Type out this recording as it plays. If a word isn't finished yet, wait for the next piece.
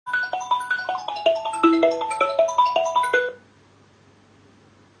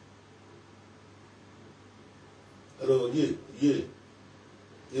no, yeah.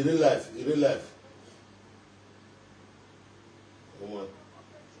 In real life.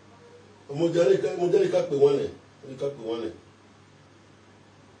 Mo jẹ́ ká pè wọ́n lẹ̀.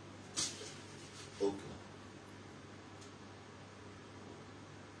 Okay.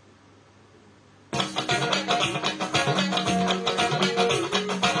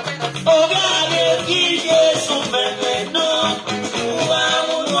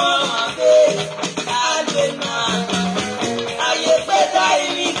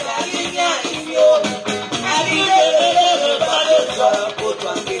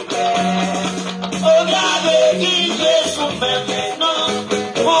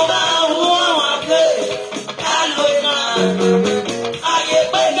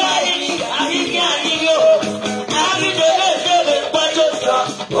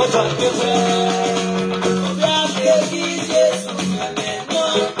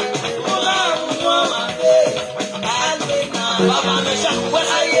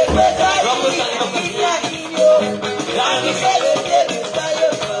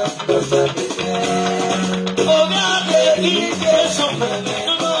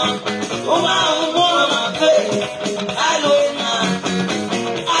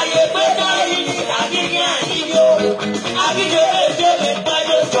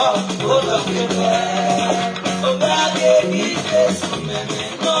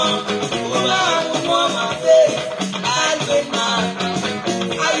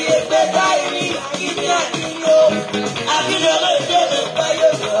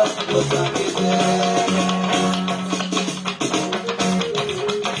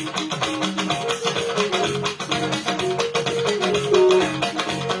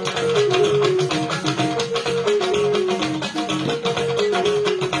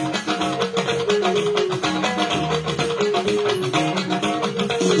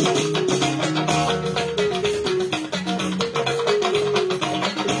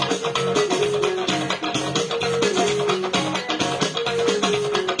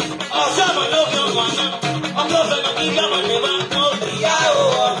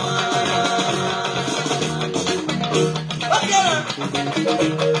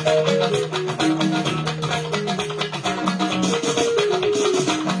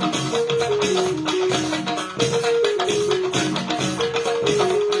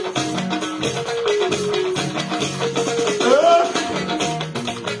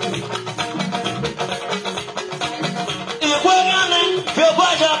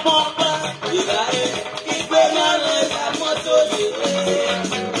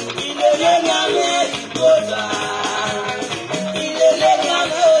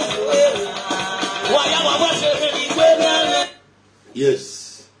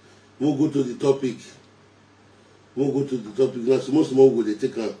 Yes, we'll go to the topic. Now, most will they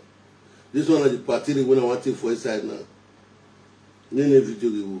take on. This one is the party when I want to for inside now. Nene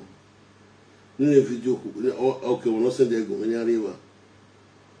video. Okay, we'll not send there go. When you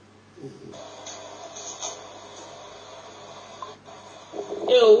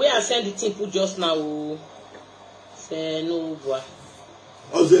we are sending the people just now. Say no boy.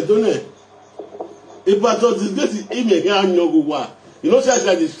 Oh, they don't know. If I thought this is email here and no. You know, say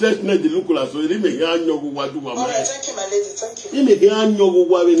I stress me the look so it may hear no go what do my man. Thank you, my lady. Thank you. He may hear no go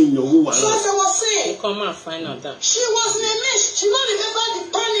what in your who. So as I was saying, come and find out that she was in a mess. She don't remember the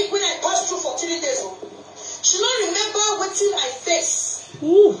panic when I passed through for 3 days. She don't remember what I faced.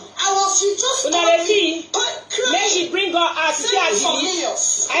 Ooh. She just let she bring her delete.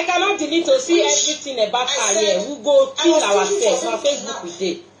 I cannot delete to see everything about her here. We go kill ourselves on Facebook with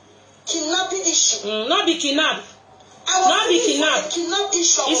it. Kidnapping issue. Not the kidnap. Not be kidnap.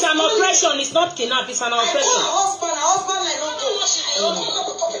 It's an oppression. It's not kidnap. It's an oppression. Her husband like not go. Her husband like not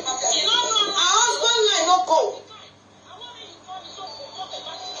go. Her husband like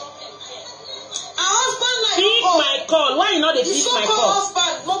pick not go. My call. Why you not the pick my call?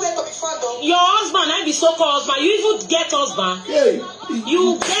 Husband, nowhere to be found. Your husband, I be so-called husband. You even get husband. Hey.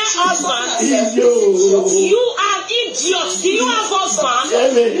 You get husband. You are idiot. Do you have husband?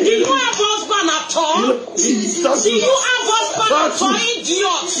 Do you have husband at all? Do you have husband at all,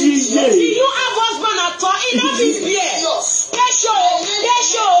 idiot? Do you have husband at all? Enough is here. They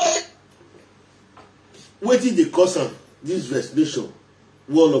show. What is the cause of this vaccination?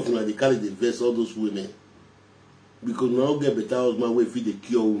 One of them, they carry the vest, all those women. Because now get better husband way feed the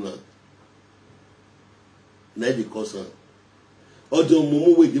cure una. Now the cause of. Or the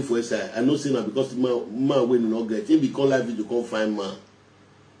moment waiting for us, I know saying that because man when not get him become live video can't find man.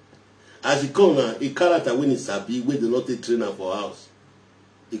 As he come now, a character when he's happy, where they not take trainer for house.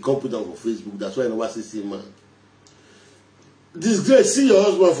 He can't put on for Facebook. That's why I never see man. This girl, see your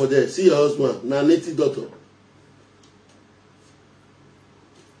husband for there. See your husband. Now native daughter.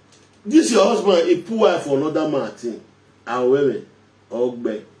 This your husband, he put wife for another man thing. However,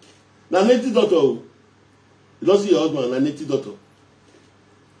 Ogbe. Now, native daughter, you don't see your husband, na native daughter.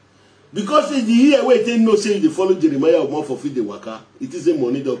 Because in the year where they know say they follow Jeremiah more for feed the waka, it is a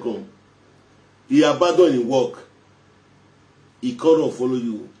money.com. He abandoned in work. He can't follow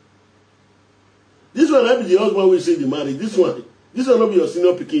you. This one might be the husband will say the marriage. This one not be your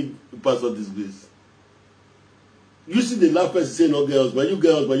senior picking pastor disgrace. You see the last person say no girl husband, you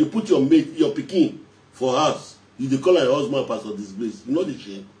girl husband, you put your mate, your picking for house. You dey call your husband pastor disgrace. You know the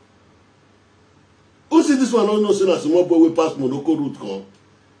shame. Who see this one not know say na small boy wey pass Morocco route come?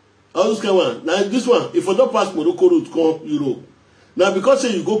 All this kind one. Now this one, if I don't pass Morocco route come Europe. Now because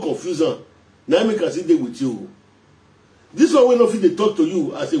say you go confusion, now make us sit there with you. This one will not fit they talk to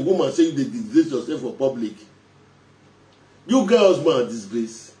you as a woman say you dey disgrace yourself for public. You get husband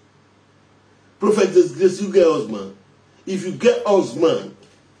disgrace. Prophet disgrace, you get husband. If you get husband,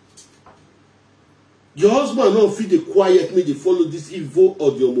 your husband not fit the quiet me they follow this evil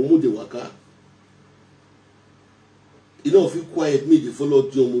or your mumu de waka. You don't feel quiet me they follow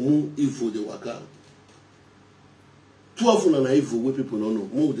your mumu evil de waka. Too often an evil where people don't know.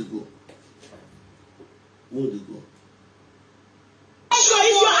 Move they go. Move they go. So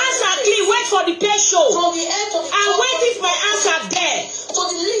if your answer clean, wait for the pay show. From the end to the and wait if my answer there. To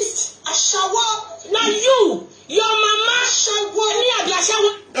the list. A shower. Now you, your mama shower.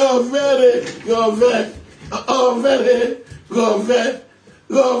 Oh very, go very, oh very, go very,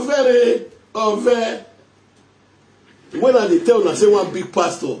 go very, oh very. When I tell you, I say one big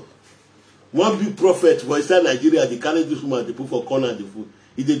pastor, one big prophet for inside Nigeria, they carry this woman, they put for corner the food.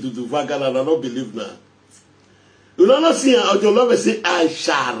 He did do vagal and I don't believe now. You don't know see how your lover say I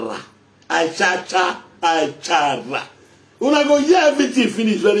shara, I cha, I chara. When I go hear everything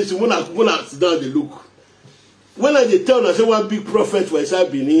finish very soon, when I sit down they look. When I tell you, I say one big prophet for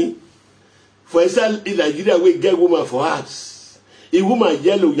inside Benin, for inside in Nigeria we get woman for us. A woman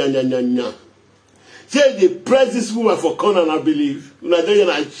yellow nya. Say they press this woman for corner and I believe. You know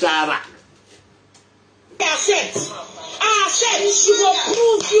I shara. I said,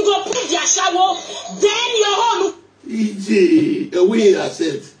 you go prove their shower, then your own. EJ, we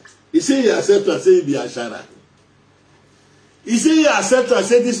accept. He say he accept and say he be a shara. He say he accept and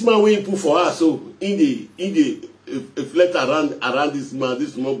say this man will put for us. So in the flat around this man,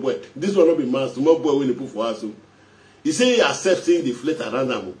 this small boy, this one not be man, small boy will put for us. So he say he accept saying the flat around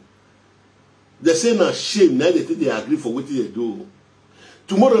them. They say na shame, now they think they agree for what they do.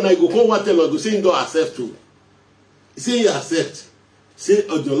 Tomorrow night go come one tell us go say he don't accept too. He say he accept. Say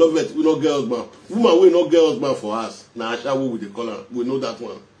oh your love it, we not get husband. Woman we not get husband for us. Now Ashawo with the color, we know that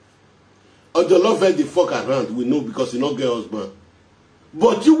one. Or the love it the fuck around, we know because you not get husband.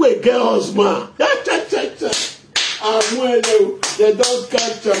 But you will get husband. They don't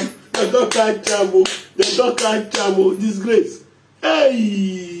catch him. They don't catch him. They don't catch him. Disgrace.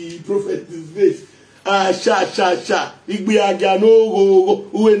 Hey, prophet disgrace. Sha. Igbe aga no go.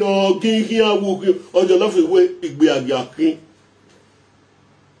 We no king here. Or the love we igbe aga king.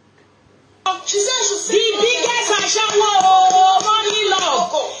 She said she said the biggest Ashawo, money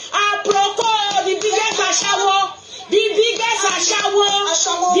love. Apropos, the biggest Ashawo. The biggest Ashawo.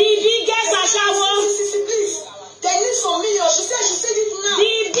 The biggest Ashawo. please. They need some million. She said it now.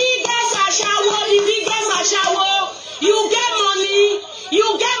 The biggest Ashawo. The biggest Ashawo. You get money.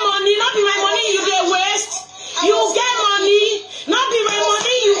 Not be my money you dey waste. You get money. Not be my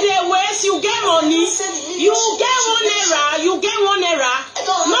money you dey waste. You get money. You get one error.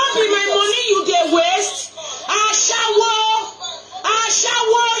 Not be my money you dey waste. Ashawo.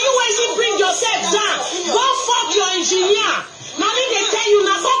 You always bring yourself down. Go fuck your engineer. Now they tell you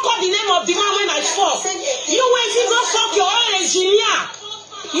now. Go call the name of the man when I fuck. You always go fuck your own engineer.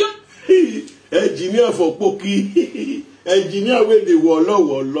 Engineer for Poki. Engineer where they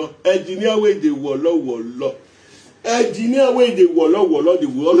wallo. Engineer where they wallo. Engineer where they wallo.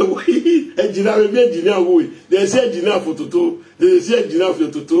 Engineer be engineer way. They say engineer for Toto. They say engineer for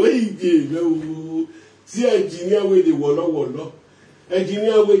Toto. Hey, see engineer where they wallo.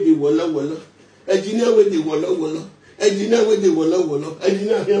 Engineer where they wallo. Engineer where they wallo. Engineer where they wallo.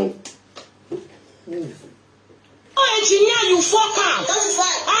 Engineer here. Oh, engineer, you fuck out. That is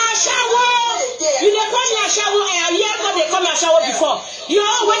right. Ashawo. You dey call me Ashawo. I hear God they call me Ashawo before. You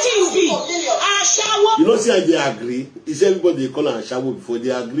know what you be? Ashawo. You know, see how they agree. It's everybody they call her Ashawo before they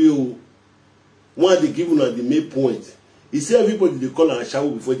agree. Oh, one they give una the main point. He said everybody they call her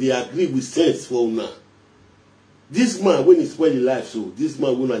Ashawo before they agree with sense for una. This man when he spoil the life, so this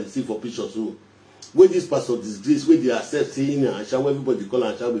man will not see for pictures. So when this pastor disgrace, when they accept saying Ashawo, everybody call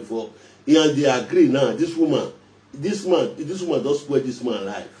her Ashawo before. And they agree now. This woman just spoil this man's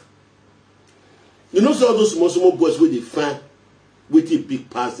life. You know, all those small boys where they find with a big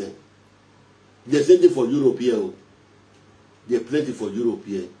person. There's plenty for Europe here. There's plenty for Europe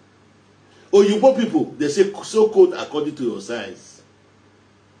here. Oh, you poor people, they say so cold according to your size.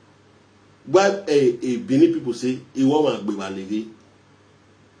 But a Benin people say, you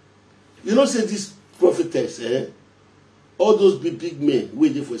know, say this prophetess, all those big men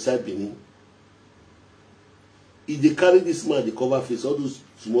waiting for side Benin. If they carry this man, they cover face, all those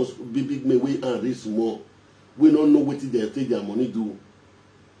small big men wait and reach small. We don't know what they take their money do.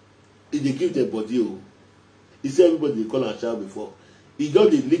 If they give their body, he said everybody they call a child before. He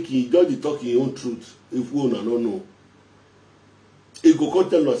just the leaking, he just the talking his own truth. If we don't know. He go come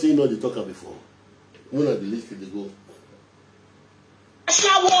tell us say you know they talk before. One of the list they go.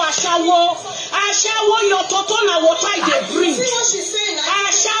 Ashawo, your toto na water they bring. See what she's saying?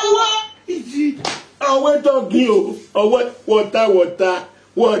 Ashawo. I went on you. I went water,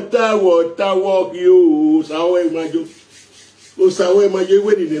 walk you. Sawe majo. O sawe majo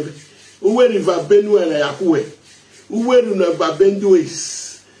we ni nebe. Uwe river Benue na yakuwe. Uwe river Benue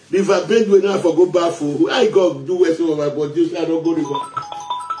is. River Benue na for go bafu. I go do west of my body. I don't go river.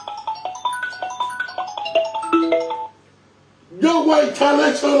 Yo, white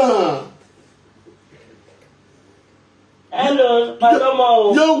international. Hello, Madam.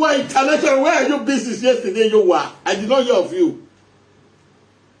 Yo, white international. Where are your business yesterday? You were. I did not hear of you.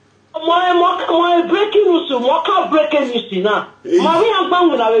 My breaking news, more breaking news now. Maria Bang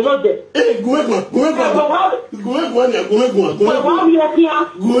will have not there. Hey, go.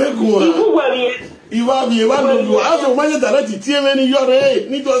 You are the one who has a money that you team any your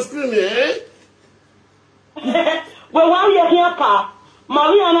need to screen, eh? Well, while you're here, Pa,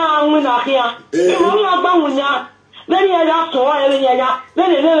 Maria and I will not here. Maria Bang, then you have to oil in ya,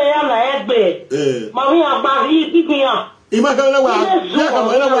 then you have a head bed. Maria Bang, he me up. Imagine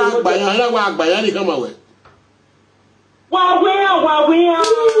by any come away. While we are,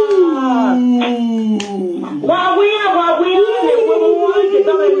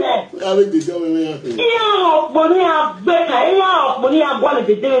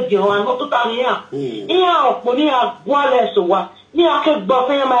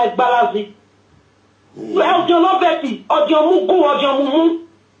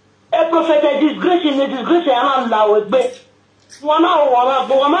 Prophetess disgrace in the disgrace and allow it, but one hour,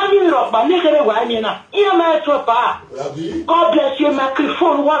 but I'm having rock, but look at it, I mean, God bless you,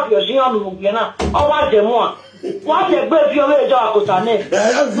 microphone, what you're seeing, or what the more. What a brave your age, what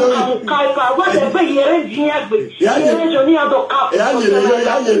a big year is here,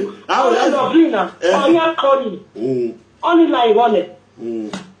 only like one.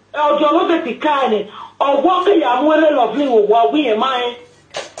 Or walking, I'm well lovely while we are mine.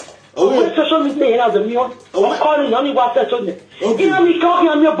 Oh, social media has a meal. I'm calling only what I told you. You know, me talking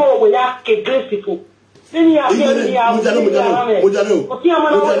on your board with that graceful. Then you are here.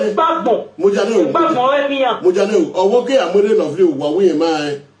 Mujano, or walking, I'm well lovely while we are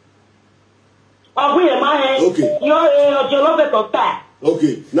mine. Oh, we are mine. Okay. You're your love it or that.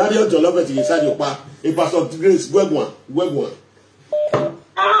 Okay, now you're your love it inside your pack. A pass of grace, web one.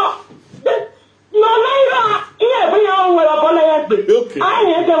 No, yeah, we all will apologize. I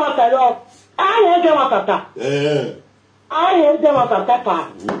hear them at all. I hear them at that. I hear them at that part.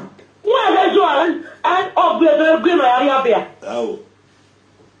 Where they do and obviously green area beer. Oh,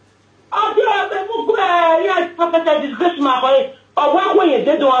 yes, Prophetess disgrace my boy. Or what way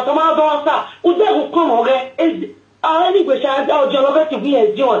they do at tomorrow, who they will come over is any question or Jolobeti we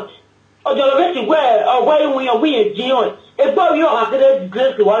are doing. Or Jolobeti where or where we are doing. A boy you have to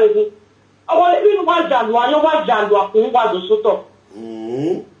disgrace the world. I even want that one, you want that one, was so.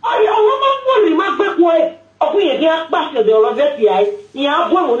 I want my back way of we get back to the Oliveti. You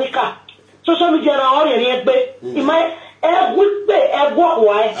have one Monica. Social media are yet, but in my air would pay a walk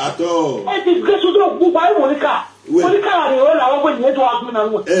why at all. And this goes to go by Monica. Monica, I went to ask me now.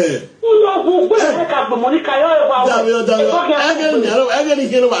 Who don't go back up Monica? I get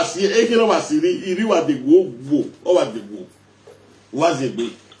here was here, you are the woo over the woo. Was it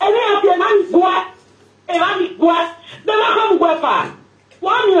big? And then come weapon.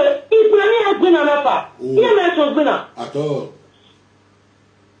 1 year, if really has been a leper, he has been at all.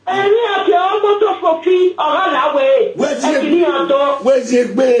 And he has almost for fee or other way. Where's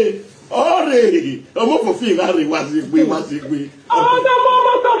it be? Already, almost for fee, Harry was it be, Oh, no,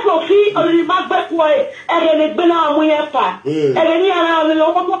 for fee or the back way, and then it's been our way apart. And then he had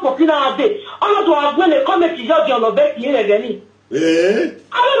almost for fee all day. All to have when a comment is judge on the back here again. I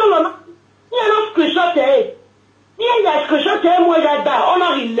don't know. You're not screenshot it. You're screenshot him where that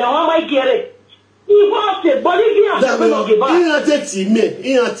honor him. How am I get it? He was a Bolivia.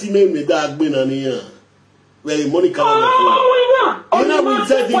 me that been on here. Where money come from. You know we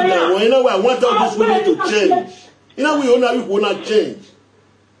said it now. You know I want all this women to change. You know we will not change.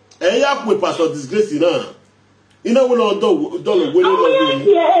 And you have with Pastor Disgrace now. You know we don't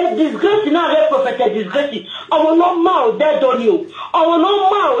disgrace now, Prophetess Disgrace. Our normal dead on you. Our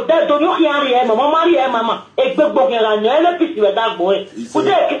normal dead on you. Here, Mama, Mama. A big book and a piece with that boy.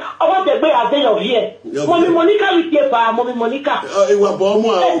 I want to be a day of here. Mommy Monica with your pa, Mommy Monica. You were born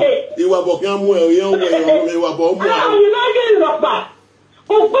well. You were born well. You were born well. You know, you back.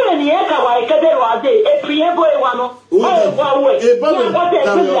 Oh, but in the echo, I can do a day. A pre-boy one. Oh, wait.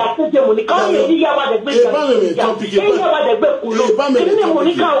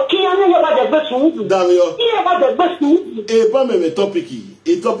 A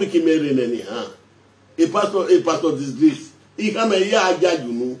topic made in any a pastor Disgrace. He come a year,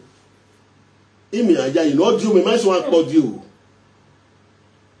 you know. He may you know, you may mention one called you.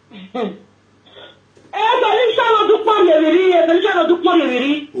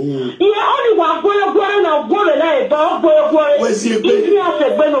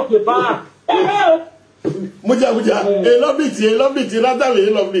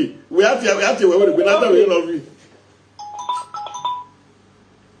 Lovely. We have to lovely.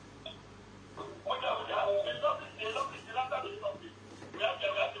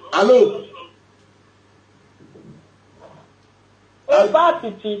 Hello.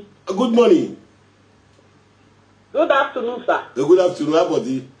 Good morning. Good afternoon, sir. Good afternoon, how about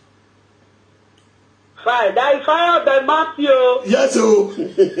you? Fine. I fired the Matthew. Yes, sir.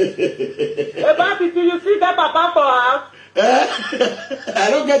 Did you see that Papa for us? I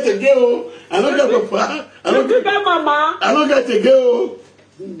don't get to go. I don't get Papa. I don't get Mama. I don't get to go.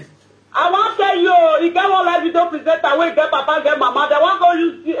 I want to tell you, you get one live video presenter away, get Papa, get Mama. They want to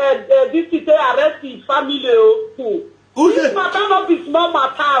use this to arrest his family. Who's it? Papa not be small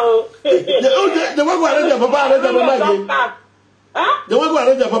matter. The one who arrest your Papa, arrest your Mama again. The one who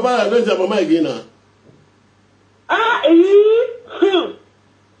arrest your Papa, arrest your Mama again.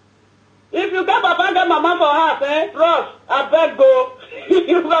 If you get Papa, get Mama for her, Ross, I beg go.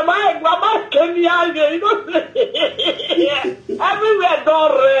 If Mama came here, you know, everywhere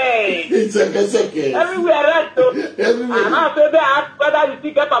don't rain. It's okay. Everywhere red too. And I say they ask whether you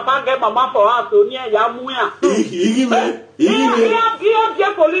still get Papa, get Mama for her, so near Yamuya.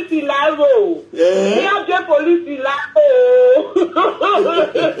 Here police in Lavo. Here police in Lavo.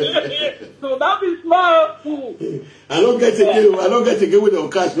 So that is small. I don't get to get with your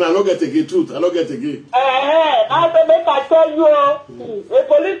cash now. I don't get to get truth. I don't get to get. I say make I tell you, a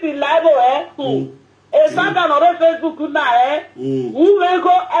police in Lavo, a saga on Facebook now, who will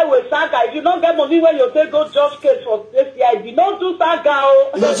go with saga? If you don't get money when you take go just case for SCI, you don't do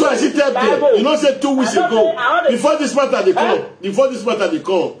saga. That's why I sit there. You know, say 2 weeks ago, before this matter they come,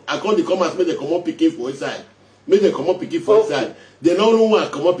 I can't come as make they come up picking for inside. Make they come up picking for inside. They don't know one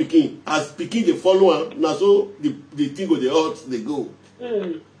come up picking. As picking the follower, now so the thing go the odds they go.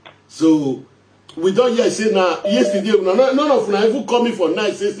 So we don't hear say now yesterday none of them even coming for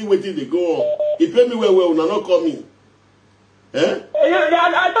night say see wetin they go on. He pay me well una not coming.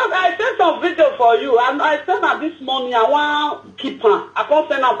 I sent some video for you and I sent her this morning. I want keep her. I can't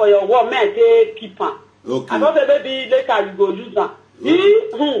send her for your work. Man, say keep her. Okay. I thought maybe later you go use her.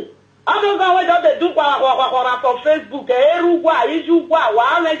 I don't know what they do for Facebook.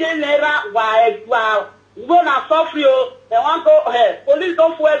 Go na suffer. They want to police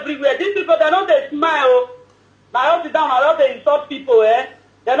don't fool everywhere. These people they don't they smile. Now I sit down, I don't they insult people. They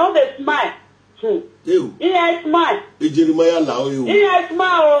don't they smile. You. He ain't smile. Jeremiah allow you. He ain't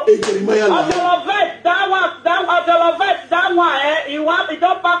smile. Jeremiah allow. That one. He want he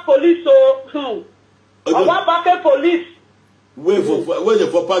don't pack police so. I want pack police. Wait for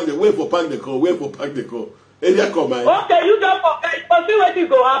park the car. Area come on. Okay, you don't forget. You see what it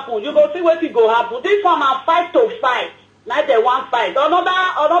go happen. You go see what it go happen. This one are fight to fight. Like they want fight.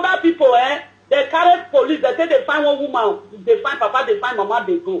 Another people, they carry police. They say they find one woman. They find Papa. They find Mama.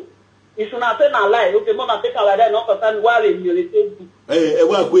 They go. If you not say na lie, okay, Mama take her like that. Not concern why they militate. Hey,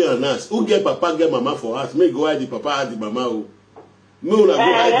 why go and ask? Who get Papa get Mama for us? Me go hide the Papa hide the Mama. Me una go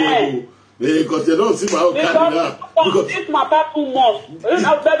hide the. Because they don't see my own card now. Because this matter too much.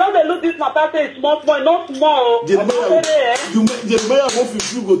 They don't look this matter say it's small, not small. Jeremiah won't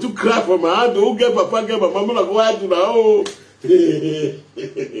feel go to cry for my hand. Who get Papa get my Mama go hide now? Oh,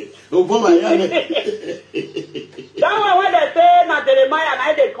 that one when they say na Jeremiah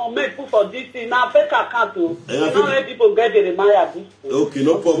and they comment put for this thing now fake account too. You know when people get Jeremiah. Okay,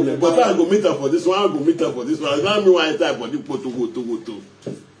 no problem. But I go meet her for this one. I go meet her for this one. Now me want time for the to go.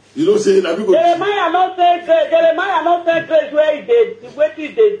 You You don't say that people. Jeremiah not say grace where he did what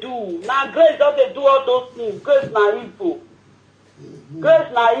they do. Now grace doesn't do all those things. Grace na evil.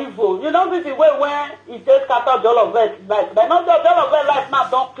 Grace na evil. You know this is when he takes scatter all of us life. But not all of us life now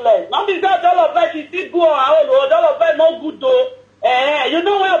don't clear. Not because all of us is still go our own. All of us no good though. You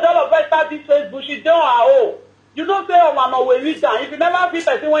know when all of us start this Facebook, she do our own. You don't say, oh, man, we read down. If you never see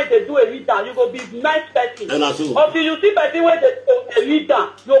person when they do a read down, you go be nice person. Until you see person when they do a read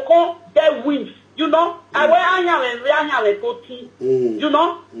down, you can't get wins. You know? I wear you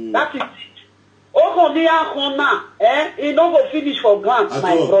know? That is it. Oh, it don't go finish for grant,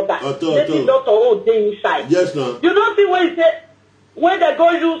 my brother. This is not all day inside. Yes, no. You don't see when he say, when they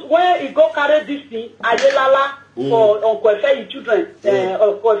go use, when he go carry this thing, ayelala, for Uncle Efe's children,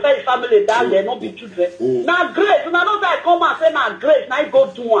 Uncle Efe's family down there, not be children. Now grace, now don't I come and say now grace, now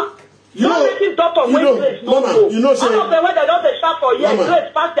go do one. You know, native doctor when grace no go. You know, all of them when they don't shout for years,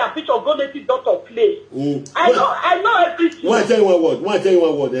 grace pass their picture, go native doctor play. I know everything. When I tell you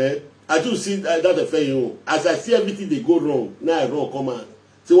one word, I do see that affair, you know, as I see everything they go wrong, now I run come out,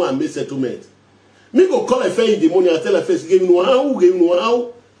 say one make settlement. Me go call Efe's in the morning and tell Efe's give me one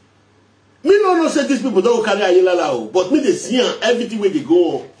how. Me no say these people don't carry ayelala, but me they see everything where they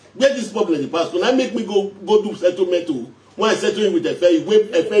go on. Where this problem in the past, when I make me go do settlement too. When I settle in with Efe,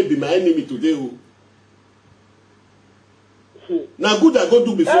 Efe be my enemy today. Now good I go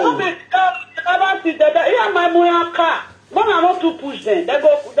do before. Here my moya car. When I want to push them, they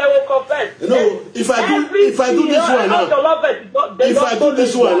will confess. No, if I do this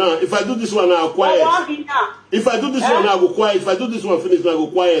one now, if I do this one now, I'll quiet. If I do this one now, I go quiet. If I do this one finish, I go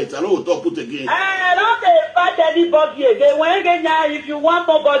quiet. I don't talk put again. Don't fight anybody again. When if you want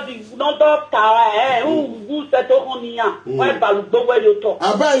nobody, not doctor, who settle on here? Why balubo where you talk?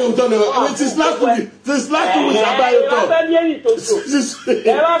 I buy you talk. Since last week, I buy you talk.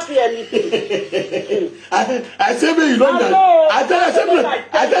 Never see anything. I say me you don't. I tell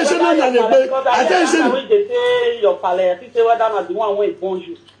you your palace. You say whether not the one who born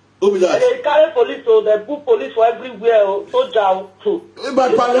you. Who be that? They carry police, so they put police for everywhere. Soldier.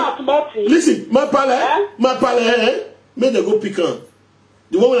 Listen, my palace, make they go pick on.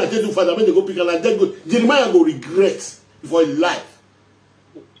 The one when I tell you father, make they go pick on, and then go. Jeremiah go regret for his life.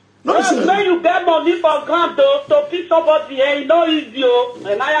 When you get money for grant to pick somebody, you know easy.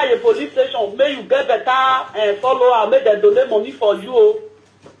 And now your police station, may you get better follower, make them donate money for you.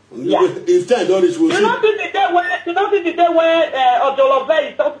 Yeah. If time don't reach, we'll see. You know the day when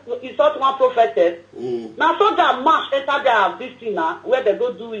Ojolove is not one prophetess. Now so that march enter their this thing now, where they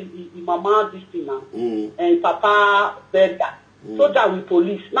go do mama this thing now, and papa beggar. So that with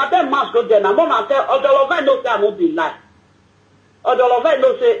police. Now them march go there. Now mama tell Ojolove no say I no be lie. Ojolove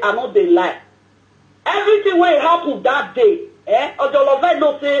no say I no dey lie. Everything when it happen that day, Ojolove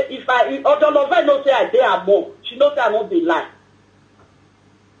no say Ojolove no say I dey among. She no say I no dey lie.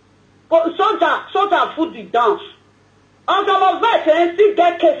 But soldier food the dance. Ojolove say still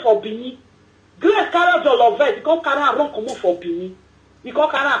get case for Benin. Grace carry Ojolove, he come carry and run comot for Benin. He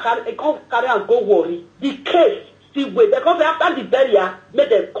come carry and go worry. The case still wait because after the burial make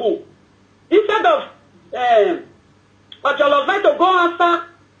them come. Instead of Ojolove to go answer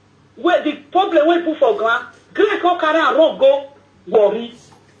where the problem we put for ground, Grace come carry and run go worry.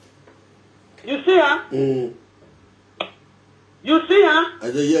 You see her? You see her? I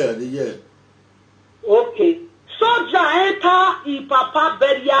did hear. Okay. Soldier enter in papa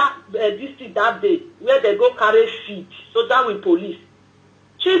burial this thing that day where they go carry feed. Soldier with police.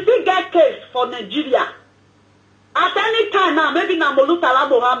 She still get case for Nigeria. At any time now, maybe na Molutala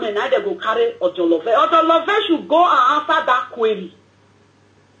Mohammed, now they go carry Ojolove. Ojolove should go and answer that query.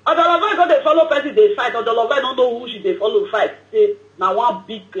 Ojolove go they follow person they fight. Ojolove don't know who should they follow fight. Say now one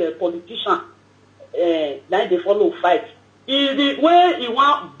big politician, now they follow fight. When he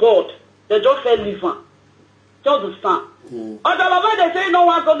want board, they just say leave him. Just understand. Ojolove they say no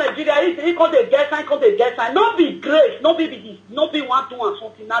one go Nigeria. He call the get sign. No be grace. No be this. No be one to one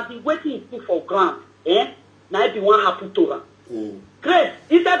something. Now the waiting put for grant. Now it be one happen to her. Grace,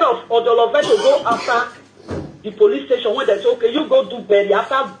 instead of Ojolove to go after the police station when they say, okay, you go do burial.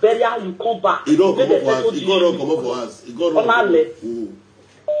 After burial, you come back. He don't come up for us. He go run come up for us. He go run.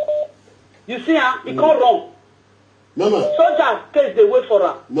 You see, he come wrong. Mama. Soldier case they wait for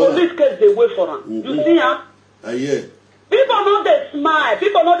her. Police case they wait for her. You see, yeah. People know they smile.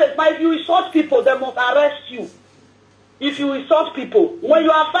 If you insult people, they must arrest you. If you insult people, when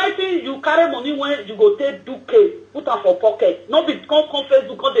you are fighting, you carry money when you go take do case, put them for pocket. Not be come Facebook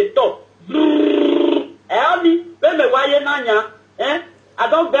because they talk. Help me, I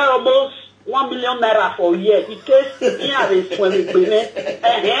don't bear almost 1 million naira for a year. In case he has a swimming pool.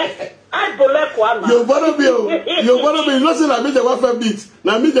 I believe one. You borrow me. You borrow me. You not say I made the wife beat.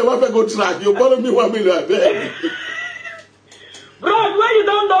 Now me the wife go track. You borrow me 1 million. Bro, when you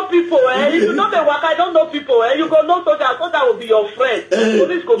don't know people, if you know the work, I don't know people, you go know so that will be your friend.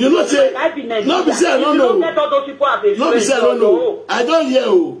 You not say. No, be say I don't know. You don't get all those people as a friend. No, be say I don't know. I don't hear.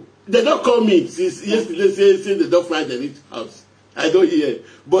 They don't call me since yesterday. Say they don't find the house. I don't hear.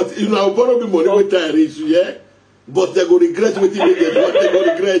 But you know, I borrow me money with I reach, yeah. But they go regret what they get. What they go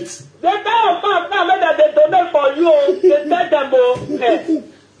regret. They tell us now that they donate for you. They tell them,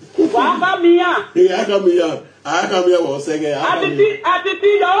 what come here? Yeah, come here. I come here once again.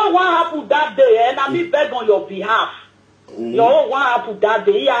 Atiti, your own one happened that day, and I be beg on your behalf. Your own one happened that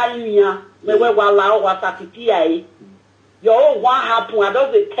day. Your own one happened. I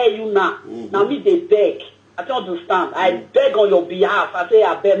don't tell you now. Now me they beg. I don't understand. I beg on your behalf. I say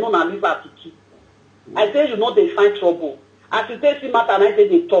I beg no na leave Atiti. I say you know they find trouble. Atiti see matter and I say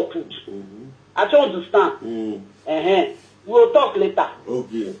they talk good. I don't understand. We will talk later.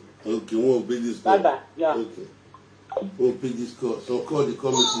 Okay. Okay, we'll pay this call. Bye-bye. Yeah. Okay. We'll pay this call. So call the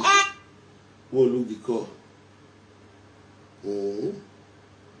committee. We'll look the call.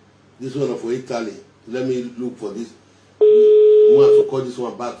 This one for Italy. Let me look for this. We have to call this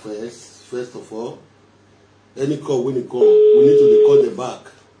one back first of all. Any call when it come, we need to record the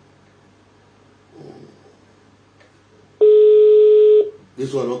back.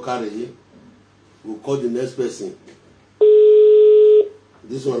 This one not carry. We'll call the next person.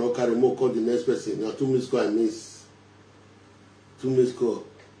 This one not carry more, call the next person. Now 2 minutes call I miss. 2 minutes call.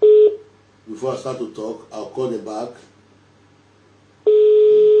 Before I start to talk, I'll call the back.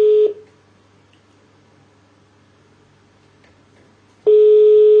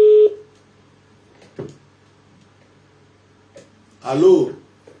 Hello.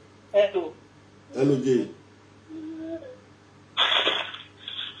 Hello. Hello, Jay.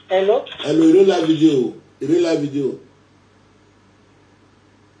 Hello. Hello, you don't like video. You don't like video.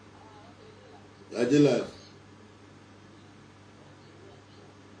 I did live.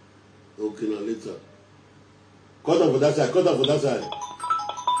 Okay, now later. Cut off for that side. Cut off for that side.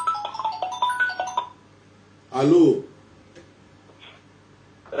 Hello.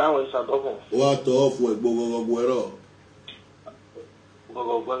 What off? What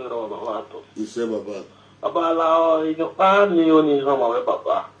go? You say, Baba. Abala, you know, only home,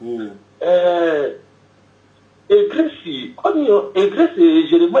 Papa. Egresi, egresi,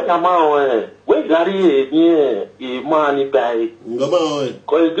 Jeremiah, where Gary, a money guy.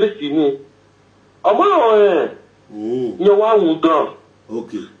 Call egresi me. Amao, you want to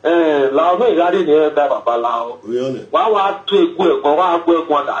okay. Lao no Gary near Papa Lao. Why take work or work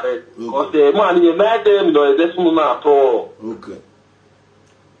one direct? Because the money you made them, no, this moon at all. Okay.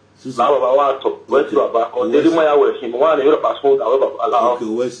 Okay,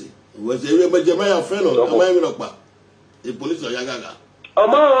 where's he? Where's he? But Jeremiah friend or Jeremiah the police or Yagaga?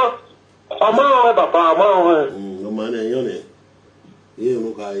 Papa, no man,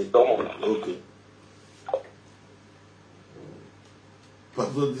 you okay.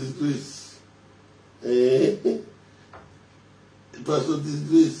 Pastor disgrace. Pastor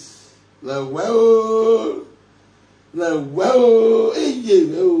disgrace. Like, well. Wow, hey, you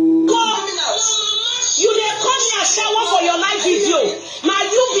dey come here shower for your live video. Now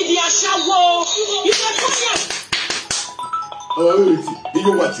you be the shower. You dey come here. Oh,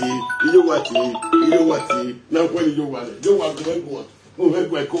 you watch it. Now when you want it, you want to go.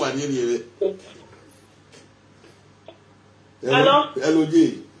 Hello. Hello,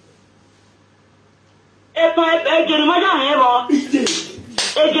 Jay.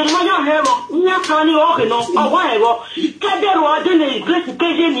 Jeremiah Hero, Nakani Okino, or whatever. Cadero, I didn't grace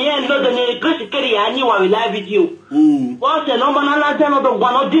occasion here, no, the grace carry. I knew I will live with you. What's the normal Lazano of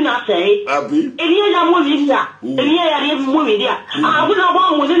one of dinner say? Happy? If you are moving here, if you are moving here, I would not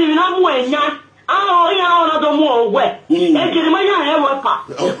want to live in way. Oh, yeah, no more way. Jeremiah Hero, but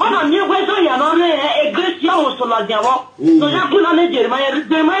I'm near where I am a great young so like Java. No, Yakunane,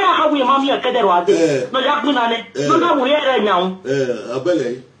 Jeremiah, how we mammy a Cadero. No, Yakunane, no, we are now. A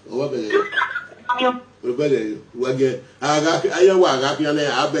belly. Rebellion. Again, I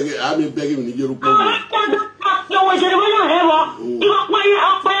beg, I'm begging you. No, Jeremiah Hero, you are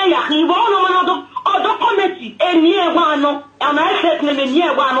playing, you won't know committee, and near one, and I said,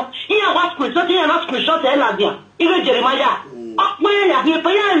 near one, here was presenting and not screenshot Eladia. Even Jeremiah. When I hear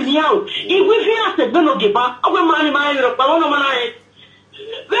Payan, if we feel the Beno Giba, our money, my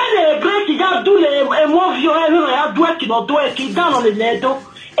very great, you do a move your area, working or do a kid down on the letter.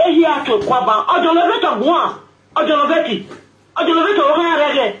 Ehi ato kwaba, ojo leveta gwa, ojo leveti, ojo leveta oga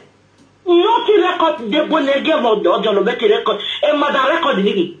rege. what they go ne give of the better record. E mother record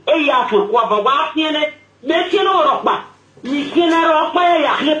ni. E ya for kwa ba wa fiene. Me fiene ropa. Ni fiene ropa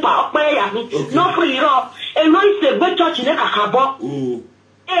ya hlepa, opa ya. No free ro. E no ise be church ne kakabo.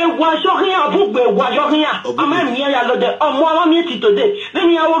 E wa jorin abugbe wa jorin. Ama mi ya lo de omo ama mi ti today. Me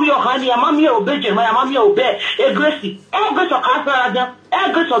mi ya wo yo hani ama mi obeje ma ama mi obe. E grace. E go to kasara dem.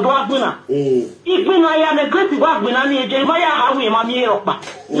 E go to do agbuna. Igbuna ya ne grace wa agbuna ni eje ma ya ha wi ma mi ropa.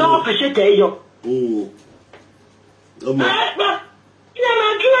 No appreciate e yo. Omo. Ina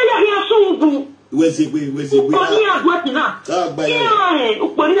na kila ya ya sungu. Wezi. Ukoni adwati na.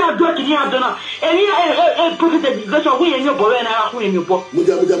 Ukoni adwati ni adona. Eni Prophetess Disguagua we enyo bo we na ra kun enyo bo.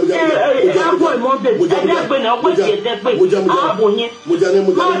 Muja.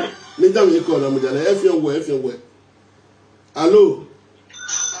 Hello.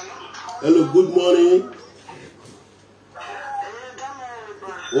 Hello, good morning.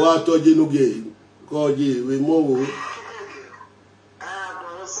 Wa toje nuge. Koje we mo.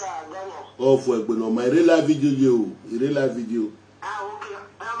 Oh, for my real life video,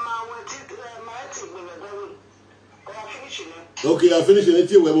 Okay, I finished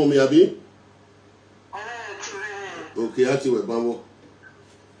it. Where mommy abi? Okay, I see where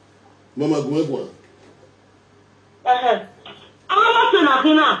Mama go.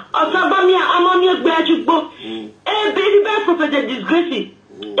 Prophetess Disguagua.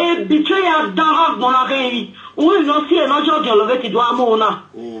 A betrayal down Monaghan. We not see an object of it to Amona.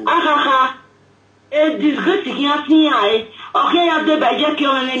 Aha, a disgrace here. Okay, I did by Jackie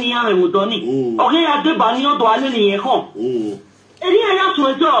on any other Mudoni. Okay, I did by your dwelling home. And here I asked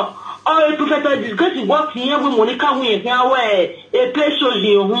myself, oh, a Prophetess Disguagua walks here with Monica Wing, away a place shows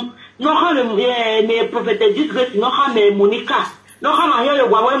you. No harm, a Prophetess Disguagua, no harm, Monica. No harm, I hear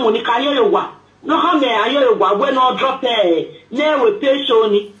what Monica, hear what. No harm, I hear what when all drop a never pay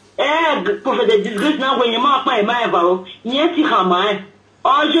Shoni. Prophetess Disguagua now when you mark my Bible, yes, you have mine.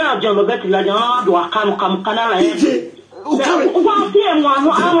 All you have John Betty like do I come Canada.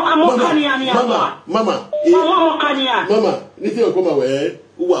 Mama, anything come away,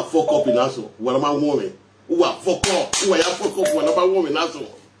 who are fuck up in us, one of my woman, who are fuck up, who are fuck up, one of my woman, also.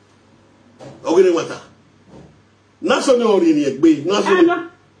 Okay, what? National Oriental, babe,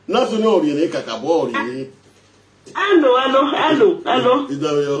 national Oriental, Kakabori. Hello.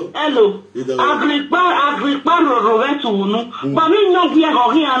 Agrippa Rovetunu. But me no be a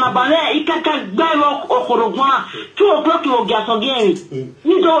here and about it can go or 2 o'clock you get again.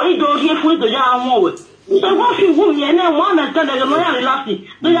 You don't hear for the young woman. So what you would you know one and tell the lawyer lassie.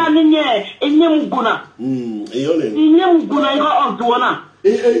 They are in here in Yamguna. In Yamguna got on to one.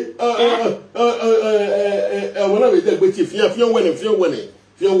 When I was with you, feel winning.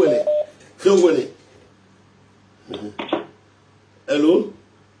 Hello.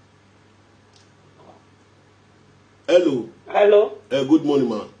 Good morning,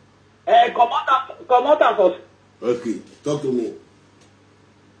 ma. Come out. Okay, talk to me.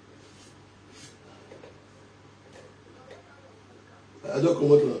 I don't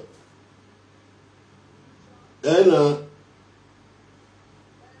come out now. Anna.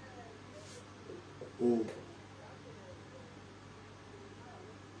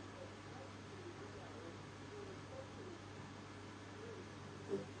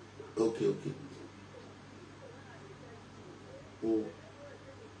 Okay.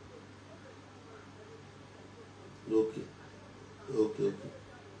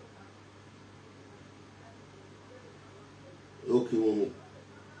 Okay, mommy.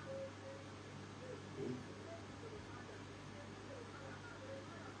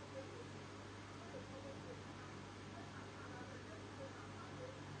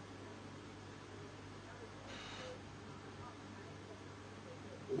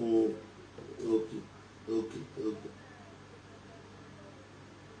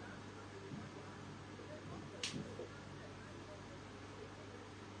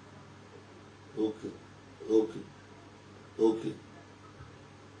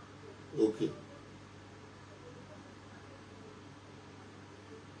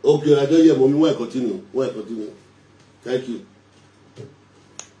 Okay, I don't hear mommy. Why continue? Thank you.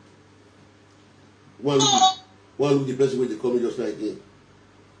 One look the person where they call me just like me.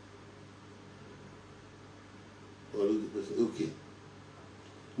 One look the person. Okay.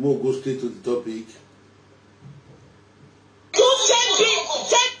 More go straight to the topic.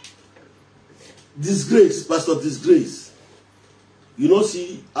 Disgrace, Pastor Disgrace. You know,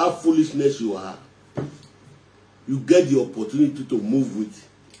 see how foolishness you are. You get the opportunity to move with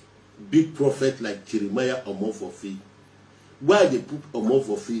big prophet like Jeremiah Omofofi. Why they put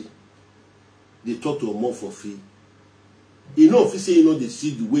Omofofi? They talk to Omofofi. You know, if you say you know they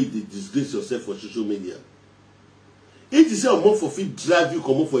see the way they disgrace yourself for social media. If you say I'm more for fit drive you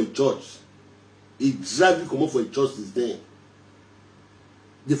come up for a church, it drive you come up for a church is then.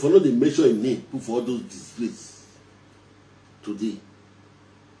 They follow the measure in name for all those disgrace today.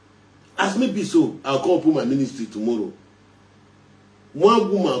 As maybe so, I'll come up with my ministry tomorrow.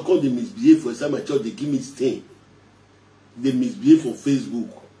 One woman called they misbehave for inside my church, they give me stain. They misbehave on Facebook.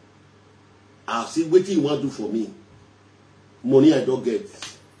 I'll see what you want to do for me. Money I don't get.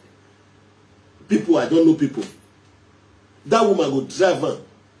 People I don't know people. That woman go drive her,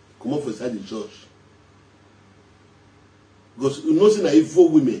 come up for inside the church. Because you know, saying that evil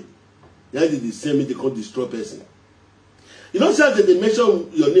women, they send me, they can't destroy person. You know, say that they mention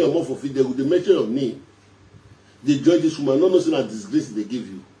your name more for feed, they mention your name. They join this woman, not knowing that disgrace they give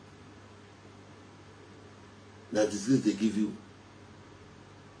you. That disgrace they give you.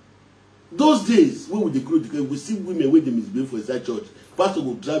 Those days, when we grow, we see women where they misbehave for inside church. Pastor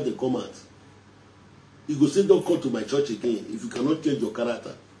will drive the come out. He go say, don't come to my church again if you cannot change your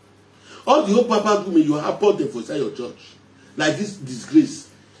character. All the old papa women, you have put them for inside your church. Like this disgrace.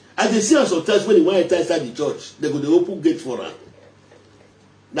 And they see us sometimes when they want to enter inside the church, they go to open gate for her.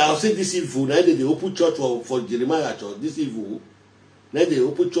 Now, I'll say this evil, now they open church for Jeremiah church, this evil. Now they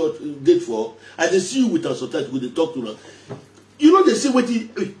open church gate for, and they see you with us sometimes when they talk to her. You know, they see what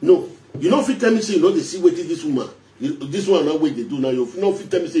no. You know, if you tell me, say, you know, they see what this woman, this one, not what they do now. You know, if you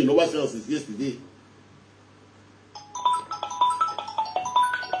tell me, say, you know, what else is yesterday.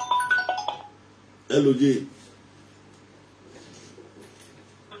 Hello, J.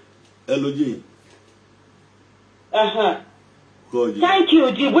 Hello, J. Thank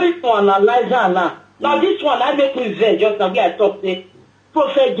you. The way to analyze her now. Now this one I make me vex just now where I talk to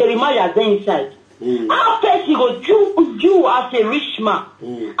Prophet Jeremiah there inside. How person go you as a rich man,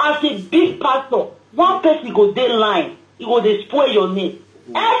 as a big pastor, one person go dey line, he go dey spoil your name.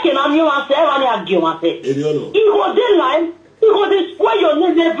 He go dey line, he go dey spoil your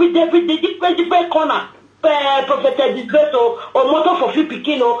name every day, different corner. Prophetess Disgrace or motor for free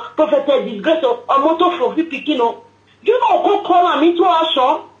Pikino, Prophetess Disgrace or motor for free Pikino. You don't go call him into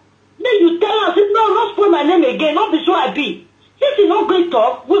action. Then you tell us, no, not spoil my name again, not be so I be. Since he not great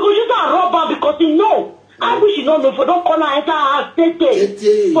talk, we go use a rubber because he know. I wish he don't know for don't call her enter her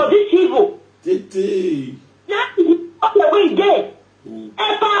tete for this evil. Tete. That's the way there.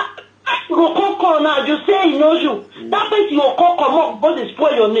 Ever you go call now, you say he knows you. That person you go come up, but they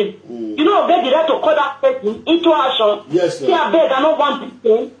spoil your name. You don't get the right to call that person into action. Yes, sir. Say I beg, I don't want this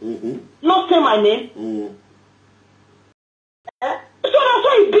thing. Not say my name. So that's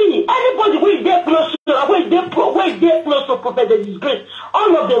why it be. Anybody who is there close to, who is there close to Prophetess Disgrace,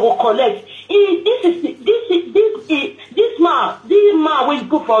 all of them will collect. This man when you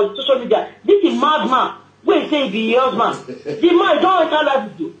go for social media, this is madman. When say he be your husband, the man don't enter life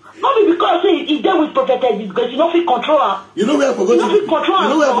with you. Not because say he there with Prophetess Disgrace, you don't feel control her. You know where I forgot to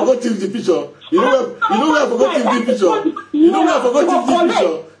take the picture. You know where I forgot to take the picture. You know where I forgot to take the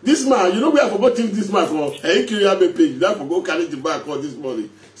picture. This man, you know where I forgot to take this man from? Hey, you have a page. That forgot carry the bag for this morning.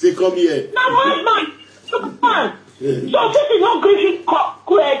 Say come here. Now man, man. So this is not grieving. Talk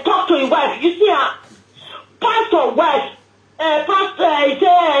to his wife. You see her, pastor wife, pastor. He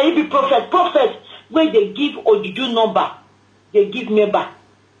say he be prophet. When they give Ojuju number, they give member.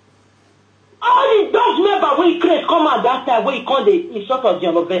 All the dogs member when he create come out that time when he call the insult of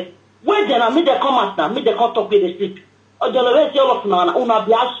Jolove. When then I make them come out now, make them come talk with the sleep. Or Jolove say all of now, una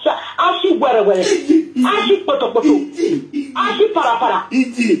be ashi where. Ashi poto. Ashi para.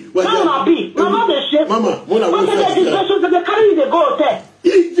 Now na be. Now not the shape. Mama, when I was they carry the go hotel.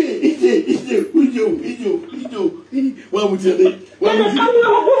 What would you say? Then they carry a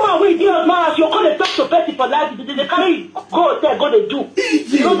woman with you, man. You call the talk to person for life. They carry go hotel, go they do.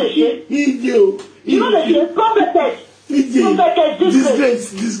 You know the shape. You know the shape. Prophetess.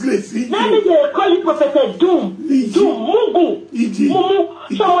 Prophetess disgrace. Let me call it Prophetess Doom. Mumu.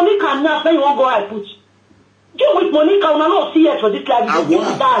 So Monica now say you won't go I put. You with Monica, I not see it for this life. I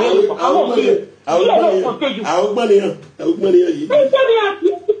won't see it. I will money. They tell me,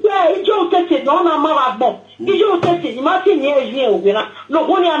 you don't take it, no, Marazmo. You don't take it, you must see here, no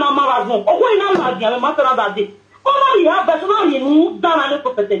one on Marazmo. Oh, when I'm not a matter of that day. Oh, you have personally moved down and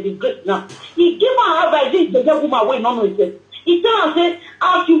Prophetess Disgrace now. He gave her advice, the young woman went on with it. He tell her, say,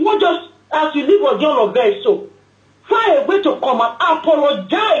 as you live on your very so, find a way to come and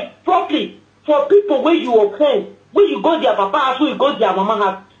apologize properly for people where you offend, where you go their papa house, where you go their mama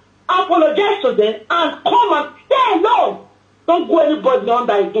house. Apologize to them and come and stay alone. Don't go anybody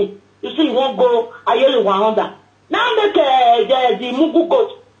under again. You see, you won't go, I only one under. Now make the Mugu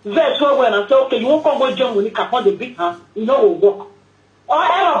goat. Vex so when I say, okay, you won't come go join with the upon the big hand, you know will work. Or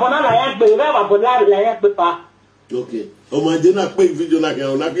ever banana like be, ever banana like paper. Okay. Oh my dear, not quick video like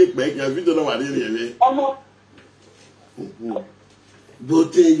I not get back, video no one really.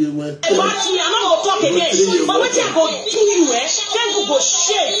 Don't tell you, man. I'm not talk again. But what I go do you, Facebook go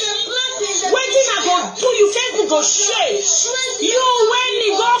share. What I go do you, Facebook go share. You when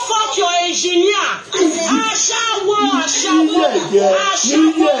you go fuck your engineer.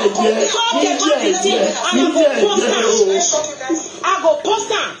 I go post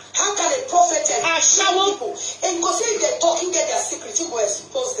them. How can a prophet and people? And because if they're talking, get their secret, you go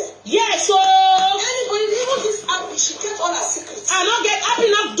expose them. Yes, so anybody, even this app, she kept all her secrets. I don't get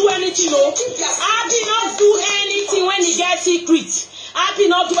happy not do anything, no. Happy not do anything when you get secret. Happy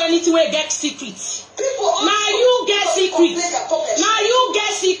not do anything when you get secret. Now you get secret. Now you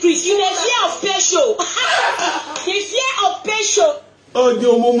get secret. You the fear of patio. The fear of patio. Oh,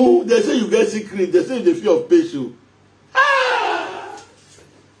 dear Mumu, they say you get secret. They say the fear of patio.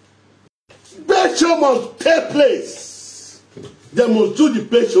 Patio must take place. They must do the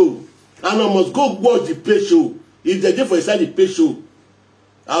patio. And I must go watch the patio. If they get for inside the patio,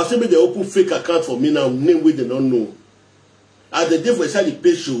 I'll say they open fake account for me now, name where they don't know. As the day for inside the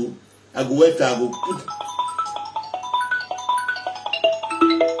patio, I go wait, I go put.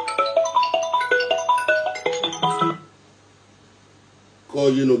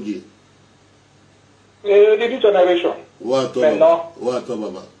 Call you no gay. The new generation. What about? What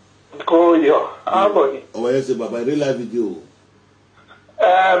about? Call you. How about it? Oh, I say, Baba, real live video.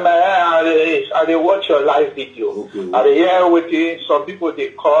 I watch your live video. Okay. I hear with you. Some people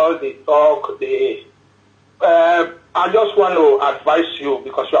they call, they talk, they. I just want to advise you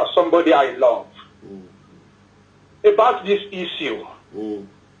because you are somebody I love about this issue.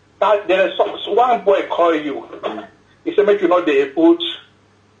 That there is one boy call you. He said, "Make you know they put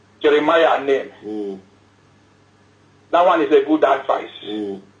Jeremiah name." That one is a good advice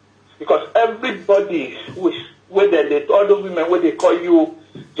because everybody whether all those women where they call you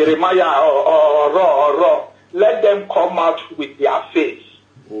Jeremiah or Raw, let them come out with their face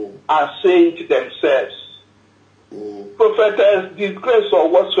and say it themselves. Prophetess, disgrace or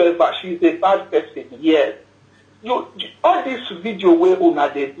whatsoever, she's a bad person. Yes. All this video where una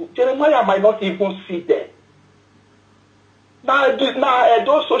they do, Jeremiah might not even see them. Now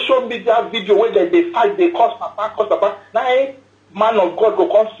those social media video where they fight, they cause papa. Now man of God go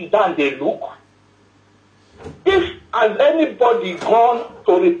come sit down, they look. If has anybody gone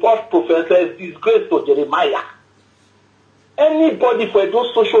to report Prophetess disgrace to Jeremiah, anybody for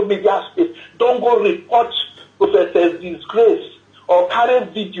those social media space, don't go report Prophetess disgrace or carry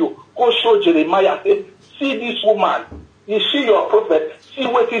video, go show Jeremiah, say, see this woman, is she your prophet? See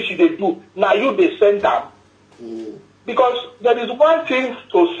what she they do. Now you they send them. Because there is one thing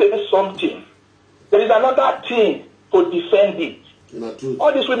to say something. There is another thing to defend it.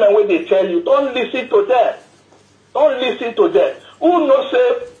 All these women when they tell you, don't listen to them. Don't listen to them. Who knows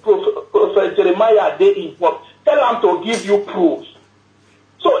say Prophet Jeremiah they involved? Tell them to give you proofs.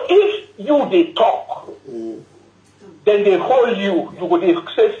 So if you they talk, then they hold you. You would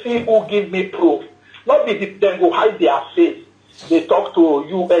say, see who give me proof. Not be them go hide their face. They talk to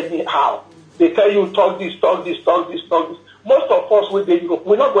you anyhow. They tell you talk this. Most of us with the Europe,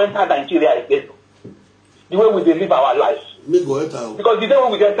 we're not going to enter Nigeria again. The way we live our lives. Because the day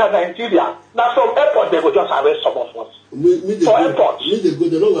when we enter Nigeria, now from airport they will just arrest some of us. For airport.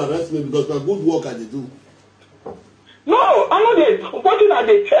 They don't arrest me because my good work I do. No, I know what did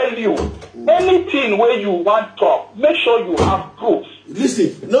they tell you? Anything where you want to talk, make sure you have proof.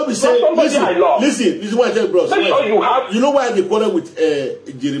 Listen, no be saying listen what I tell you, bro. Make sure you have. You know why they quarrel with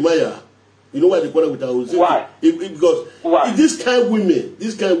Jeremiah? You know why they quarrel with her? Why? Because this kind of women,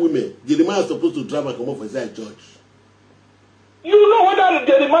 Jeremiah is supposed to drive and come up for inside church. You know whether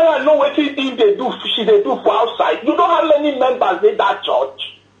Jeremiah know what they do, she they do for outside. You don't have many members in that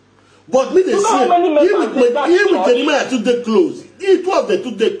church. But me they say, even Jeremiah took the clothes. It was they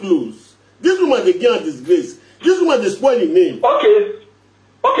took the clothes. This woman they give her disgrace. This woman they spoil the name. Okay,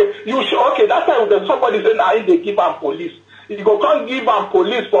 that time when somebody say now they give am police. You go come give am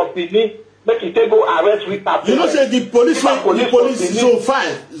police for Benin, make it go arrest Rita. You know say the police zone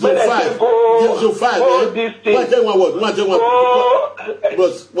 5. Zone 5. One tell one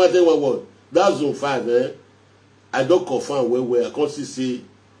word. That's zone 5, I don't confirm where I can't see.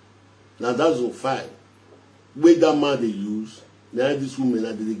 Now that's zone 5. Where that man they use, now this woman,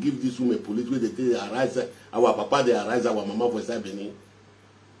 and they give this woman police where they tell they arise, our papa they arise, our mama for inside Benin.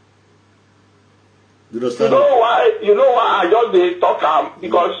 You know why I just they talk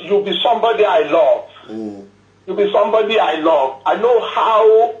because you be somebody I love. You be somebody I love. I know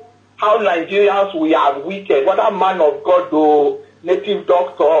how Nigerians we are wicked. Whether man of God or native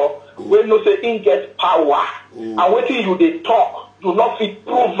doctor, when no say in get power, and waiting you they talk, you not fit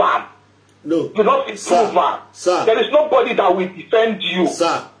prove am. No. You not fit prove am. Sir. There is nobody that will defend you.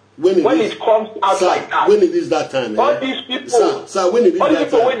 Sir. When it comes out sir, like that. When it is that time. All these people. Sir, when it is all that these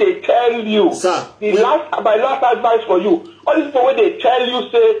people time. when they tell you. Sir. My last advice for you. All these people when they tell you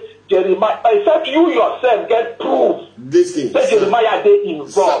say Jeremiah, except you yourself get proof. Listen. Say Jeremiah they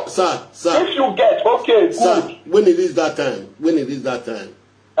involved. Sir. If you get okay, good. Sir, when it is that time.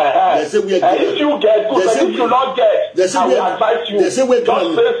 They say we are if you get good, but if you not get, I will advise you. They say we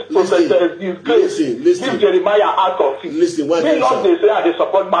just face Prophetess Disgrace. Listen. Leave Jeremiah out of it. Listen, what me not they say I dey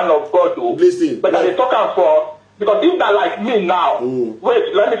support man of God though. Listen. But I dey talk am for because if not like me now,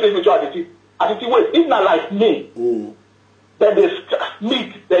 wait, let me say with you, Atiti. Atiti, wait, if not like me, then they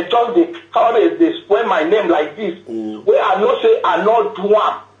meet, they just they spoil my name like this. Where I know say I not do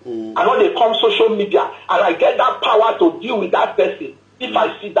one. I know they come social media and I get that power to deal with that person. If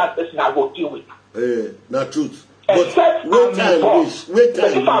I see that person, I go deal with it. Not truth. Except but I'm involved. But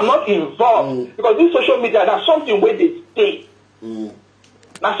if I'm not involved, because this social media, that's something where they stay.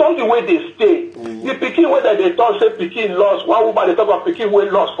 Now something where they stay. The pikin where they talk say pikin lost. One woman they talk about pikin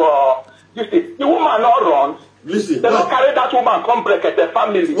where lost for this thing. The woman not runs. Listen. They don't carry that woman come break at the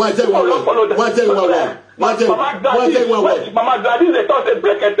family. Why tell you what? Mama Gladys they talk say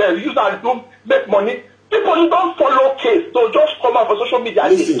break at the use and do make money. People who don't follow case, so just come out for social media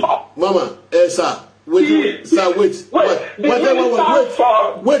and listen, talk. Mama, sir, wait. What tell you one word,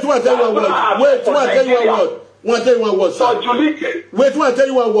 sir. Wait, what tell you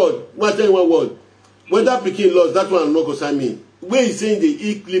one word. When that pikin lost, that one no concern me. Where is saying the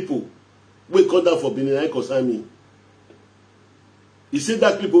e-clip, we come down for Benin, I concern me. You see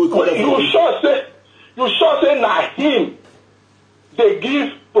that clip we come down for you sure say na him they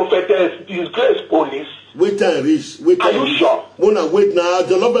give Prophetess Disgrace police. Wait time reach. Are you sure? Mona wait now.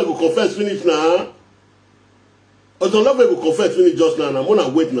 The Lord will confess finish now. Or the Lord will confess finish just now. Mona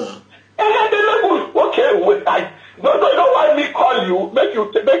wait now. Okay, wait. Don't why me call you. Make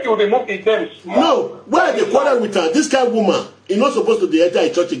you remove the names. No, why are they quarrel with her? This kind of woman, you're not supposed to be enter a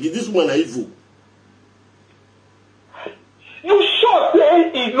church again. This woman is evil. You sure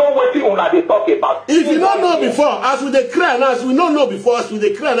say he know what you wanna they talk about? If you don't know before, as we dey cry now, as we don't know before, as we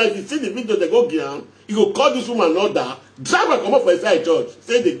dey cry now, if you see the video they go down, you go call this woman not that. Drive her come up for inside church.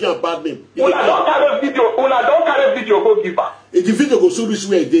 Say they give bad name. Una don't carry video go give her. If the video go so reach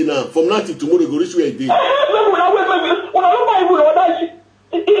where it dey now, from now till tomorrow go reach where it dey. Una don't even know that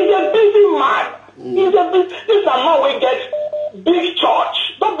he's a busy man. This a man will get big church.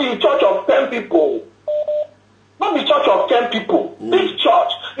 Don't be a church of 10 people. Not be church of 10 people. Big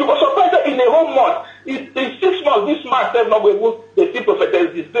church. You were surprised that in a whole month, in 6 months, this man said not able to see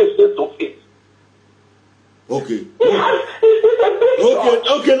Prophetess Disgrace face to face. Okay.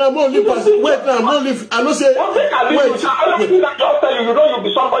 Okay, now I'm only passing. Wait, now I'm only. I don't say. Wait. I don't think that just tell you, you know you'll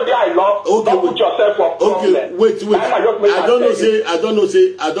be somebody I love. Okay, don't put yourself for problem. Okay, wait. I don't know, say,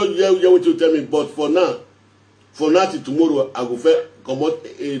 I don't hear what you tell me, but for now till tomorrow, I go come out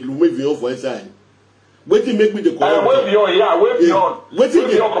a Louis Vuitton for inside. Waiting make me the quarrel. Wait beyond. Waiting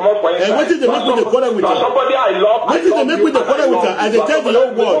they make me the quarrel with her. Somebody I love. Waiting they make me the quarrel with her. And they tell the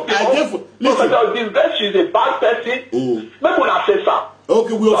whole world. Listen. This she's a bad person. Make una face her.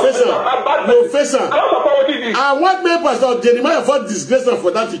 Okay, we'll face her. We'll face her. I don't support what it is. And what made Pastor Jeremiah for disgrace her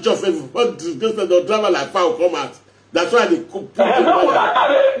for that teacher favor? For disgrace her, the driver like fire come out. That's why they cook.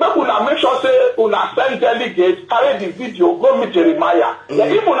 Make una make sure say una send delegates, carry the video, go meet Jeremiah.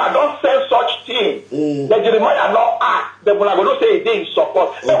 Then if una don't send such thing, then Jeremiah not act, then una go not say they in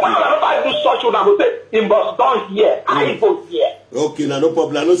support. Then when una not do such, una go say he must done here, I go here. Okay, now no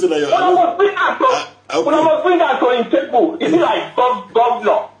problem. I don't say that you're. Una must bring her to in table. It's like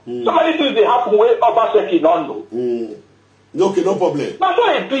governor. So many things they happen where Obaseki don't know. Okay, no problem. That's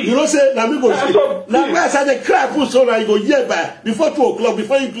what it be. You know, say, now me go say, now as I dey cry, put so now you go hear by before 2 o'clock,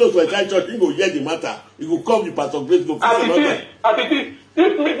 before you close to a church, you go hear the matter. You go come the Pastor Grace go. Atiti,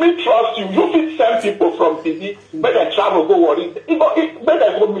 if me trust you, you fit send people from TV, make them travel go worry. Make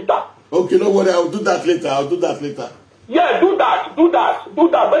them go meet her. Okay, no worry, I'll do that later. Yeah, do that.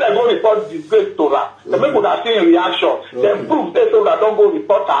 Make them go report disgrace to her. Then make una see reaction. Then prove they so that don't go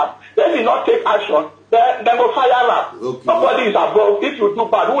report her. Then he not take action. Then go fire her. Okay. Nobody is above. If you do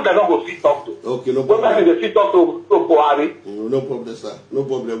bad, who they not go fit talk to? Okay, no problem. When they fit talk to Buhari. No problem, sir. No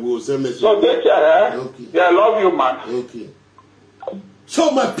problem. We will send message. So take care, eh? Okay. Yeah, I love you, man. Okay.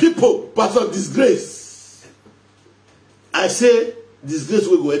 So my people, Pastor Disgrace. I say disgrace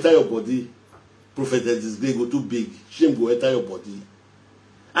will go enter your body. Prophetess Disgrace go too big. Shame go enter your body.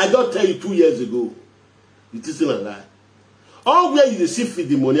 I don't tell you 2 years ago. It is still a lie. All where you receive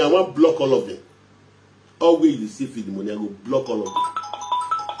the money, I want block all of them. All where you receive the money, I will block all of them.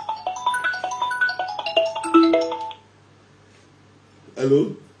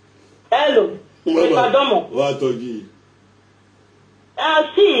 Hello? Hello. Mama, what told you?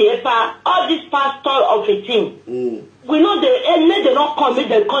 See, if all these pastors of a team, we know they don't come,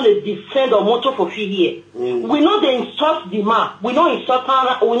 they come to defend or motor for few here. We know they insult the man. We know insult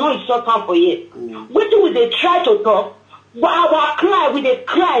him for here. What do they try to talk? Our cry, we they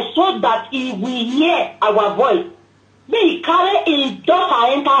cry so that he will hear our voice. Then he carry in door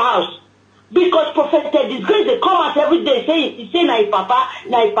and enter house. Because Prophetess Disgrace, they come out every day say na papa.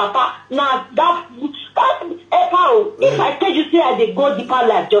 Now that if I tell you say I they go deeper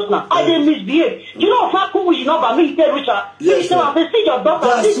life just now, I they misbehave. You know if I come with you know but me tell Richard. Yes, I see your daughter.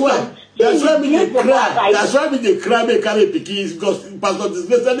 That's why me they cry. That's why me they cry. Me carry pikin because Pastor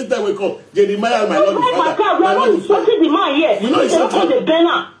Disgrace anytime we come, Jeremiah my Lord the Father. We are not insulting the man here. We not insulting the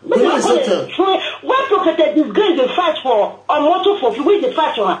banner. We not insulting. When Prophetess Disgrace they fight for a motto for we they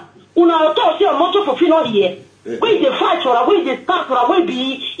fight for her. Una talk say a motto for not here. We they fight for her. We they stand for her. We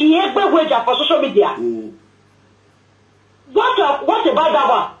be here wage for social media. What about that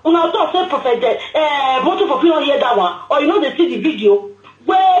one? Una talk say Prophetess motto for not hear that one. Or you know they see the video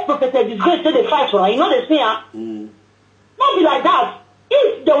where Prophetess Disgrace say they fight for her. You know they say her. Not be like that.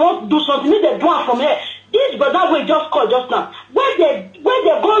 If they want to do something, they do it from here. This brother will just call just now. When they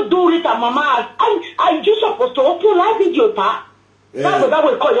go do it at mama, are you supposed to open live video, pa? That brother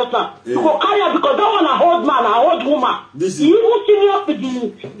will call just now. You go carry her because that one a old man, a old woman. He even serious with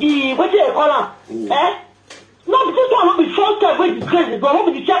the what they call her. No, this one will be first time with Disgrace. It will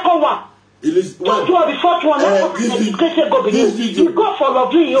be the second one. Don't do the first one. This video. You go for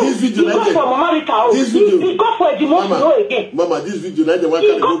lovely. This video. You go for Mama Rita. You go for the most know again. Mama, this video. Now the one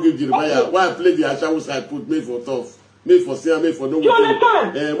can go give Jeremiah. Why I play the Ashawu side put me for tough. Me for say, me for no. You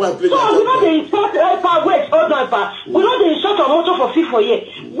understand? Why I play the so we know the insult wait, hold on, we know the insult of motor for free for year.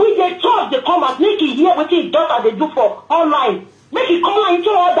 We the church they come and make it hear what his daughter they do for online. Make it come into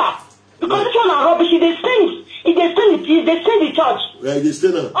order. Because this one are rubbish, they sing. If they sing the church. Yeah, they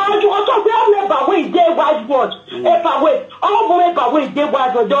sing now. You talk, we all never wait their wise word. Wait. All never wait their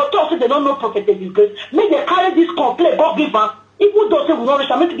wise word. They talk say they don't know Prophetess Disgrace. Make they carry this complaint, God give her. People don't say we don't reach,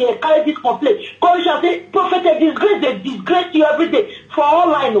 make they carry this complaint. God shall say, Prophetess Disgrace, they disgrace you every day for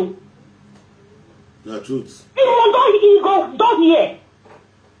online. No. The truth. Even don't hear.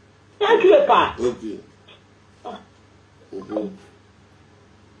 Thank you, Pa. Okay.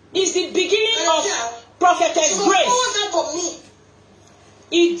 It's the beginning of Prophetess Grace.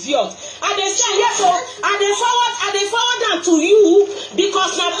 Idiot. And they say yes, so and they forward them to you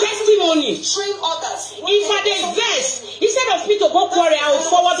because now testimony. Train others. If I dey vex, instead of me to go quarry, I will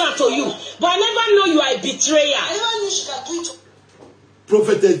forward them to you. But I never know you are a betrayer. I never knew she can do it.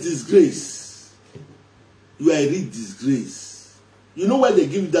 Prophetess Disgrace. You are a real disgrace. You know why they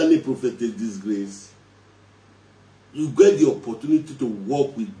give you that name, Prophetess Disgrace? You get the opportunity to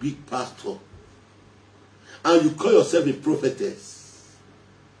work with big pastor. And you call yourself a prophetess.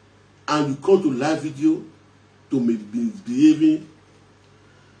 And you come to live video to be misbehaving,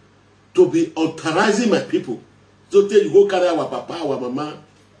 to be authorizing my people. So tell you go carry our papa, our mama,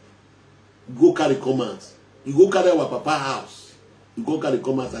 go carry commands. You go carry our papa house. You go carry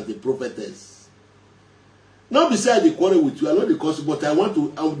commands as a prophetess. Now beside the quarrel with you, I know the cause, but I want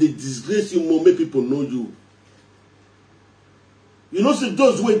to they disgrace you more, make people know you. You know, see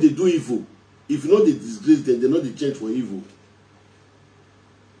those when they do evil, if you know they disgrace them, they know they change for evil.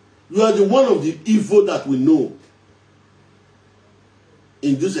 You are the one of the evil that we know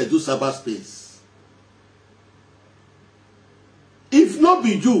in this cyberspace. If not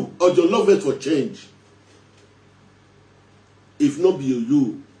be you, or your love it for change. If not be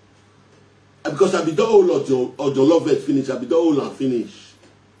you, because I be the whole of your love it finish, I be the whole and finish.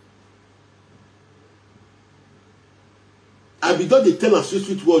 I be done the tell a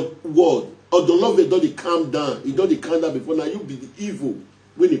sweet word, or the love it don't they calm down. It don't they calm down before now. You be the evil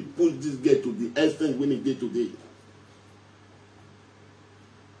when he push this girl to the extent when he get today.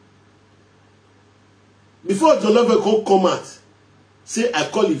 Before the love it come out, say I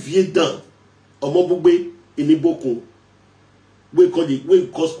call it vie down, or mobube in Iboko, we call it we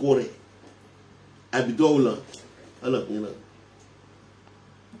cause quarrel. I be done all.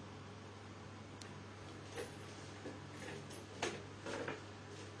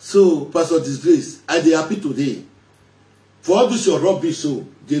 So, Pastor Disgrace, I dey happy today. For all this your rubbish, so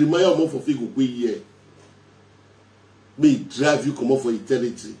Jeremiah more for figure go here. May drive you come up for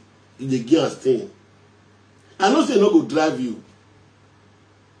eternity. the gears thing. I know say no go drive you.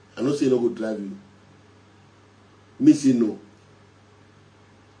 I know say no go drive you. Me say no.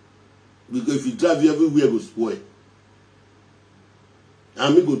 Because if you drive you everywhere go spoil.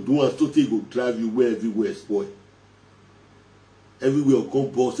 And me go do and totally go drive you where everywhere spoil. Everywhere go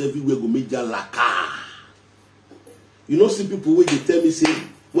boss, everywhere go make ya laka. You know see people when they tell me say,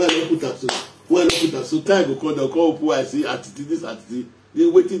 when I put up so time go call the call who I say Atiti this Atiti. They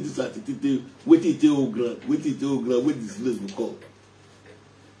waiting this Atiti, waiting till grand, wait this place will come.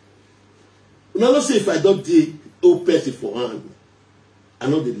 Now not say if I don't do old person for hand, I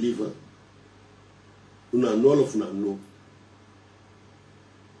know the liver. Una know all of una know.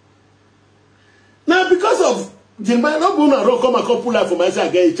 Now because of the man not going to come and pull out for myself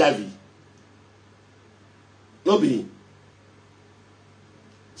and get HIV. No be.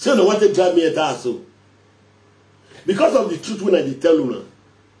 So no want to drive me at that so. Because of the truth when I did tell you now.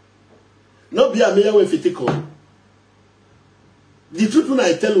 Not be a mayor when fit come. The truth when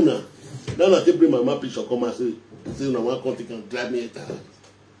I tell you now. Now I take bring my map picture come and say no one country can drive me at that.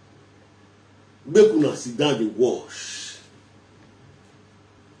 Make una sit down and wash.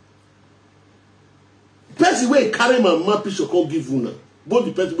 Person wey carry my map picture come give una. Both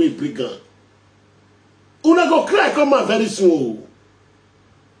the person wey break am. Una go cry come out very soon.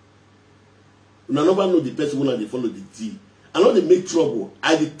 Una never know the person when they follow the T. I know they make trouble.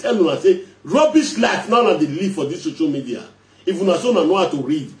 I dey tell una say rubbish life now na dey live for this social media. If una so una know how to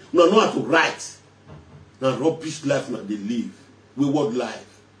read, una know how to write. Na rubbish life na dey live. Wayward life.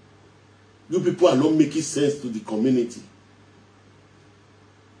 You people are not making sense to the community.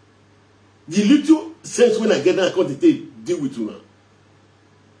 The little sense when I get now, I can't deal with you now.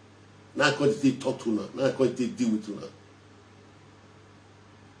 Now I can't talk to you now. Now I can't deal with you now.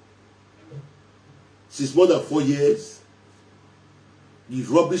 Since more than 4 years, the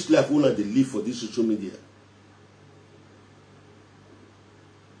rubbish life when they live for this social media.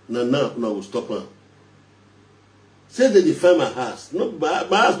 Now will stop her. Say that they find my house. No, my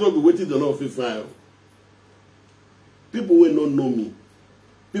house not be waiting to know if you find. People will not know me.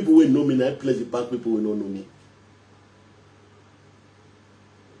 People will know me. Now I play the park. People will not know me.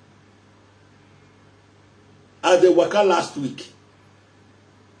 As they work out last week,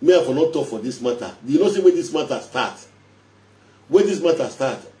 me have not talk for this matter. Do you know say when this matter start? When this matter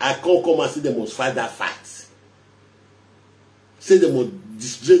start, I can't come and say they must fight that fight. Say they must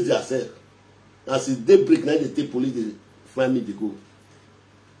disgrace themselves. As if they break now, they take police, they find me, they go.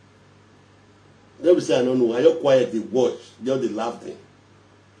 They will say, I don't know. Are you quiet? They watch. They all they laugh them.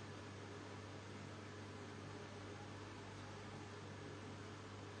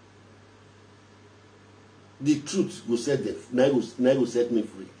 The truth will set them. Now will set me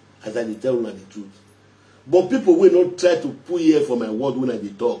free. As I tell them the truth. But people will not try to put ear for my word when I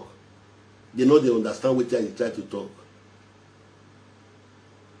talk. They know they understand what I try to talk.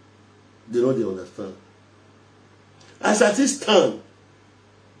 They know they understand. As I stand,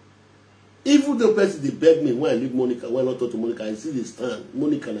 even the person they beg me when I leave Monica, when I not talk to Monica, I see they stand.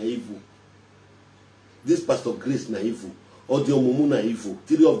 Monica na evil. This Pastor Grace na evil. Or the Omumu na evil.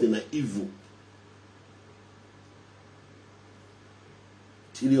 3 of them na evil.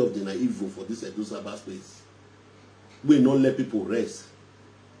 3 of them are evil for this Edusaba space. We not let people rest.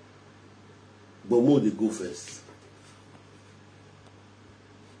 But more they go first.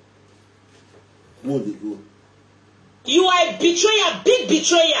 More they go. You are a betrayer, big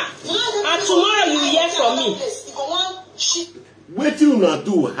betrayer. And tomorrow you will hear from me. What you not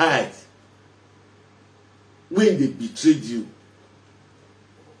do hide when they betrayed you?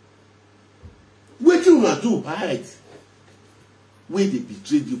 What you not do hide when they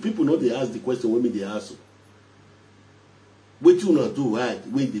betrayed you? People know they ask the question when they ask you. What you not do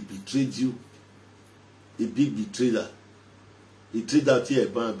hide when they betrayed you? A big betrayer. He trade out here,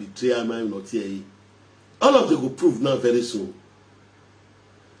 but betrayer man not here. All of them will prove now very soon.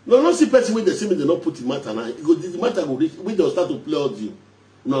 No, not see person when they say me they not put the matter now. The matter go reach when they start to play audio.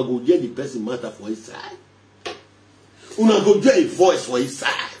 Una go hear the person matter for his side. Una go hear a voice for his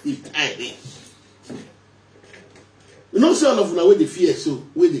side. If time is. You know, see all of una where they fear so,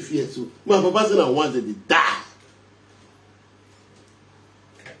 where they fear so. My papa said I want that they die.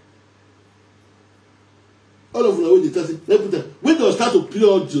 All of una where they tell say, when they start to play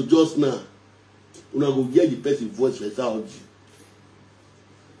audio just now. Una go hear the person voice for his audio.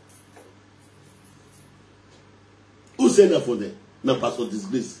 Who said that for them? Now Pastor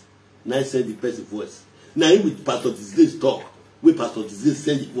Disgrace. Now I said the person voice. Now he with Pastor Disgrace talk. With Pastor Disgrace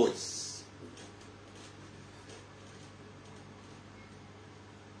send the voice.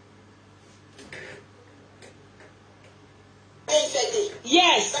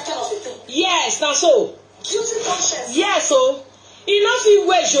 Yes. Yes. That kind of a thing. Yes, now so. Guilty conscience. Yes, so. Enough in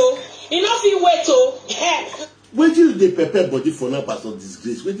wait, yo. Enough in wait, oh. Where did they prepare body for now, Pastor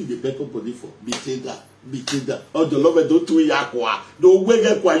Disgrace? Where did they prepare body for? Betray that. Oh, the lover don't do yakwa. Don't wake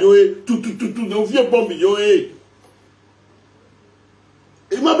up, yo. Don't fear bomb, yo.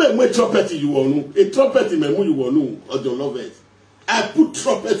 Remember when trumpet you want a trumpet in my moon you want or the lovers. I put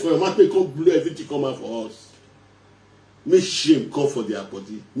trumpet for a man, make come blow everything come out for us. Make shame come for their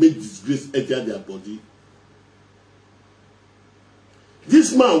body. Make disgrace enter their body.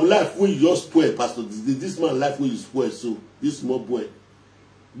 This man life when you just spoil, Pastor. This man life when you spoil, so this small boy,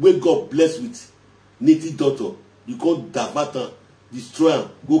 where God bless with native daughter, you can't divert her, destroy him,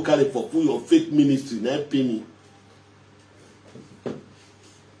 go carry for full your fake ministry, now pay me.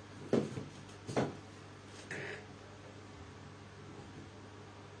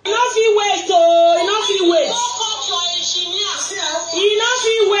 Enough you wait, oh, enough you wait. Enough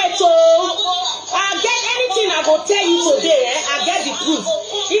you wait, oh. I get anything I go tell you today, I get the proof.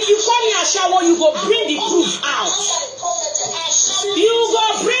 If you call me a shower, you go bring the proof out. You go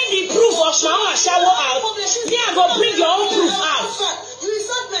bring the proof of shower out. Me, I go bring your own proof out. You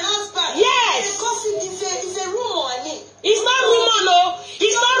insult my husband. Yes. Because it's a rumor, I mean. It's not rumor, no.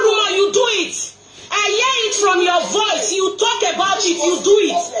 It's not rumor, you do it. I hear it from your voice. You talk about it, you do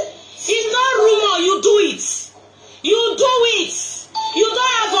it. It's not rumor, you do it. You do it. You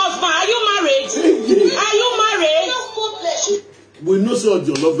don't have husband. Are you married? Are you married? We know so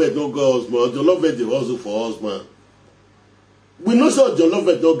your lover don't go husband. Your lover they hustle for husband. We know so your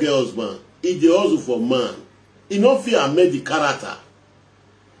lover don't get husband. If they hustle for man, he don't fear amend the character.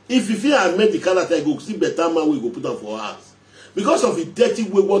 If you fear amend the character, you go see better man we go put on for us. Because of the dirty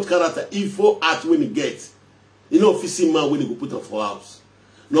wayward character, evil act when he gets, you know, facing man when he go put on for house.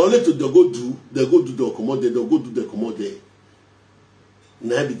 Not only to they go do the commode, they'll go do the commode.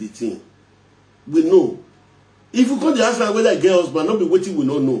 Now be the thing. We know. If you call the husband whether get husband, not be waiting, we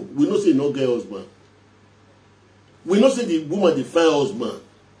don't know. We know say no get husband. We know say the woman dey find husband.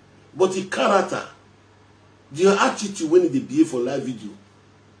 But the character, the attitude when they behave for live video.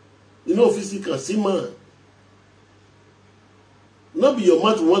 You know, physical, see man. Not be your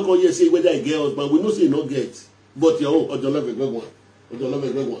mouth one call here say whether I get husband. We know say no get. But your own, or your love a good one. Or your love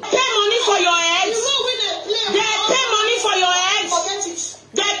a good one. Pay money for your head. You know when they play. They pay money for your head. Forget it.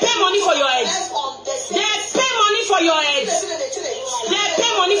 They pay money for your head. They pay money for your head. They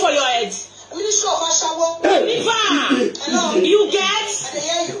pay money for your head. Ministry of Ashawo. Liver. You get?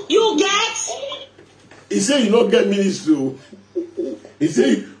 You get? He say you not get ministry. He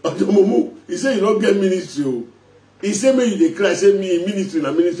say, he say you not get ministry. He say me you dey cry. Say me ministry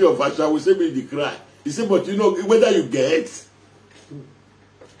na ministry of Ashawo. Say me you dey cry. He say but you know whether you get.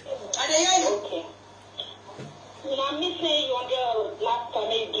 I dey hear you. Okay. Now, me say you want the last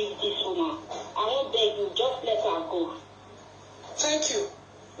time you give this woman. I won't beg you, just let her go. Thank you.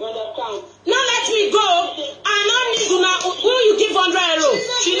 You understand? No, let me go. I don't need to now. Who you give 100 euro?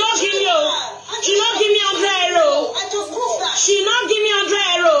 She not give me. She not give me 100 euro. I just proved that. She not give me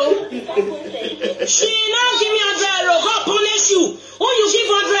 100 euro. She not give me 100 euro. God punish you. Who you give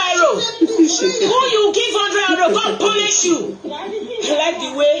 100 euro? Who you give 100 euro? God punish you. I like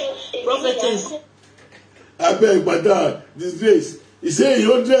the way Prophetess. I beg, madam, this grace. He say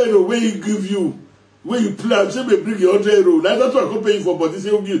 100 euro when he give you, when you plan, say me bring you 100 euro. That's what I go pay you for body.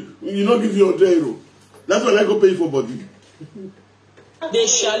 Say you not give you 100 euro. That's what I go pay you for body. They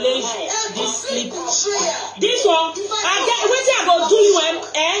challenge this sleep. This one, I get wetin I go do you,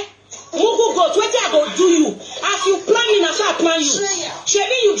 Mugu goat, wetin I go do you. As you plan me, na so I plan you.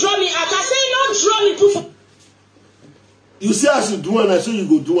 Shebi you draw me out. I say no draw me proof. You say as you do one, I say you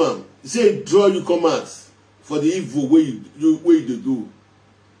go do am. You say draw you come out for the evil way you do.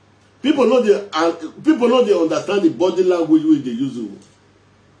 People know they understand the body language way they use.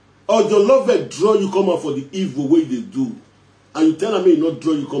 Or the lover draw you come out for the evil way they do. And you tell me not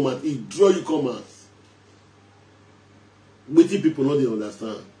draw you come out, he draw you come out. Waiting people know they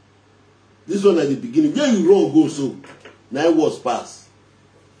understand. This one at the beginning, where you wrong go so. 9 words pass.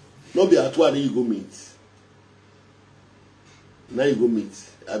 Not be at what you go meet. Now you go meet.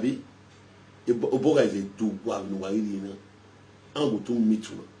 Abi, Oboga is a two wag no wari na. I'm go to meet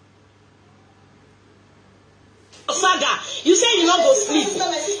you. Saga, you say you not go sleep.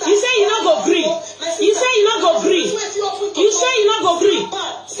 You say you not go breathe. You say you not go breathe. You say you not go breathe.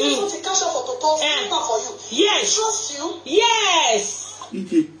 Yes. Trust you. Yes.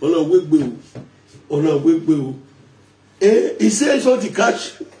 On a wiggle. On a wiggle. He says something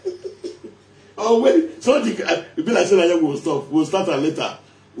catch. Oh wait, something. If I say that we'll stop. We'll start later.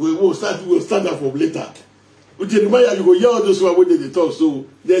 We'll start that from later. Jeremiah, you go hear all those when they talk. So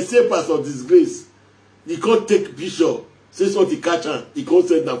they say pastor disgrace. He can't take bishop. Say something catch her. He can't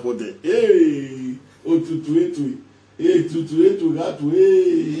send that for them. Hey, hey,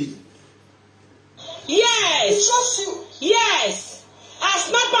 yes. Yes. As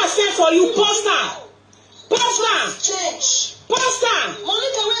Snapper said for you, poster. Change. Poster.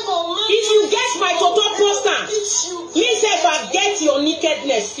 If you get my total poster, me say if I get your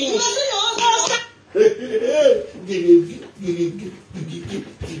nakedness finished. Poster.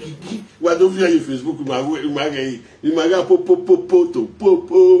 Why don't you have Facebook? You might popo.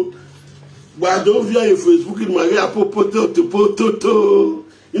 Why don't you have Facebook? You might have popo.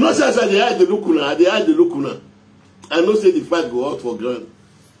 You know, since they hide the lookuna, I know say the fight go out for ground.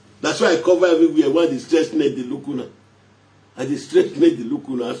 That's why I cover everywhere. When the stress net the lookuna, and the stress net the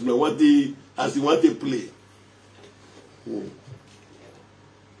loouna as you want to play.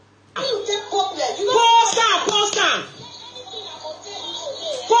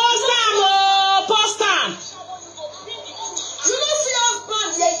 Poster. You don't see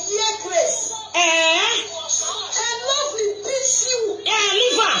husband, yeah, Grace. And lovely beats you.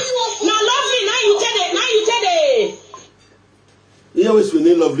 Liver. Now lovely, now you tell it. You always will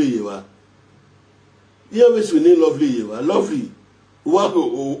need lovely, you are. You always will need lovely, you are. Lovely.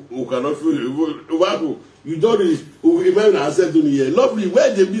 Who cannot feel you don't really even accept on here. Lovely,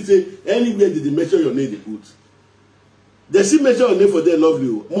 where they be say anywhere did they measure your name they put. They see measure your name for their lovely.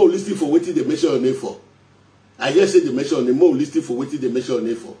 More listing for waiting they measure your name for. I just say they measure your name, more listing for waiting they measure your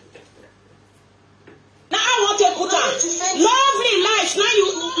name for. Now I want to put out lovely life. Now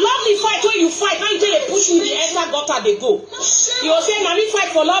you lovely fight when you fight. Now you tell they push you the enter gutter they go. You say now me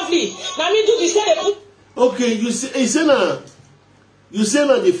fight for lovely. Now me do this they put. Okay, you say now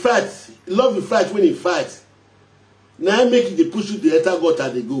the fight. Love the fight when he fight. Now I make it they push you the enter gutter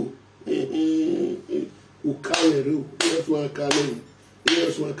they go. Yes,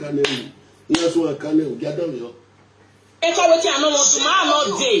 one can. Get down here. I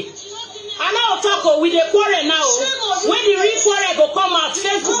now talk with the quarrel now. When the real quarrel go come out,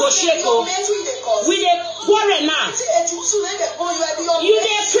 Facebook go shake. With the quarrel now. You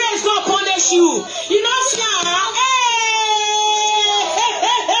dey praise God punish you. You know,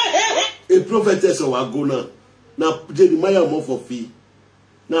 a prophetess or Agona. Now Jeremiah more for fee.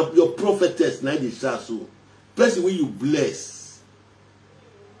 Now your prophetess now the so. Person when you bless.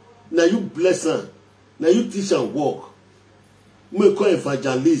 Now you bless her. Now you teach and walk. Make her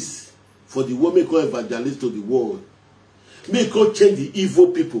evangelist for the world. Make her evangelist to the world. Make her change the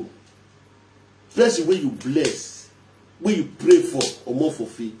evil people. Person when you bless, when you pray for or more for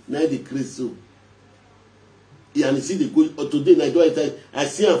fee. Now they create so. Yeah, and you see they go today. I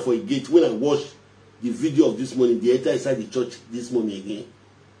see her for a gate when I watch the video of this morning. They enter inside the church this morning again.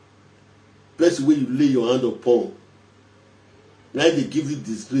 Person when you lay your hand upon. Now they give you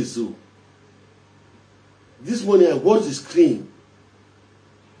disgrace so. This morning I watched the screen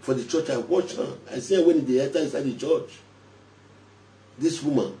for the church. I watched her. I see her when they enter inside the church. This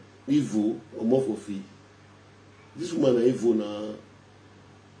woman, evil, or more for fee. This woman is evil now.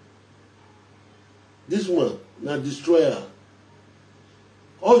 This woman, now destroyer.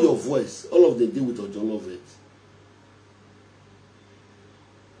 All your voice, all of them deal with your John Love it.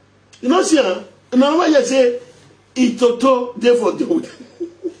 You know, see, now what you say, it's toto, therefore do it.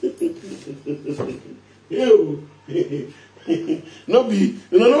 No be,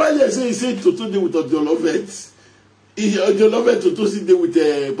 you know why you say toto deal with your Love it. Your Love it toto see deal with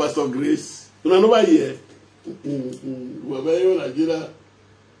Pastor Grace. You know why you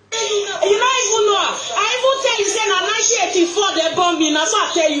You don't even know. I even tell you, say, na 1984 they bomb me. That's what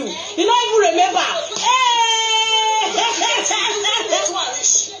I tell you. You don't even remember.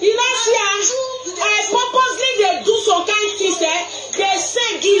 You know, see, I purposely they do some kind of things. They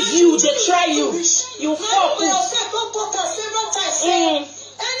say give you, they try you. You fuck.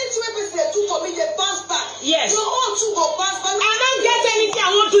 Anything they do for me, they bounce back. Yes. Your own too go bounce back. I don't get anything. I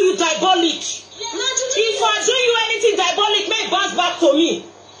won't do you diabolic. If I do you anything diabolic, make bounce back to me.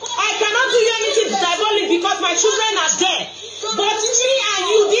 I cannot do you anything diabolic because my children are there. But me and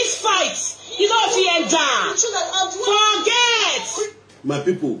you, this fight, you know if you end down. Forget. My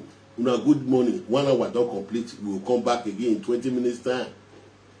people, una good morning. 1 hour don't complete. We will come back again in 20 minutes time.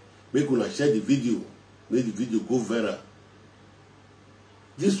 Make una share the video. Make the video go viral.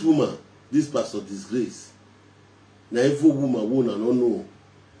 This woman, this pastor disgrace. Na evil woman won't I don't know.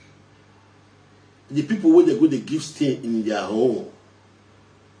 The people where they go, they give stay in their home.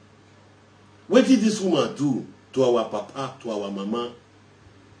 What did this woman do to our papa, to our mama?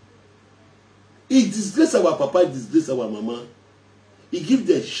 He disgrace our papa, he disgrace our mama. He give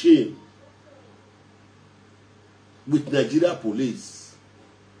them shame. with Nigeria police.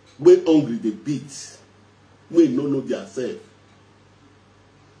 When hungry they beat. When no know themselves.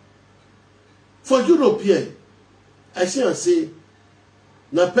 For Europe here, I see and say,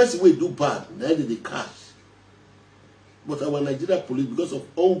 now person will do bad, now they cash. But our Nigeria police, because of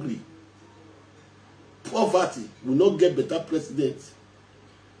hungry, poverty, will not get better presidents,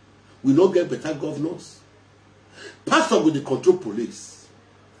 will not get better governors. Pastor with the control police.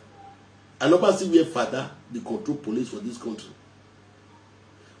 And nobody see where father, the control police for this country.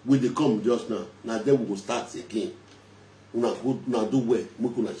 Will they come just now? Now then we will start again. Now do well.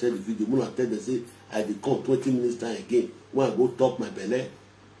 We can share the video. We tell them say I dey come 20 minutes time again. When I go top my belly.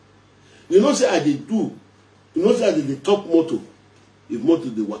 You know say I dey do. You know say I dey the top motor. If motor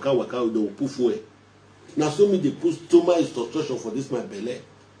dey waka they will put fuel. Now so me they put stomach instruction for this my belly.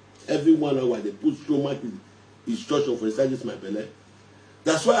 Every 1 hour they put stomach instruction for inside this my belly.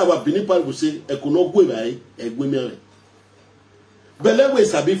 That's why our Benin people will say I could not go by a Belle wey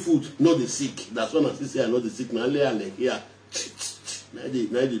sabi food, not the sick. That's why I say I not the sick. Now like here, now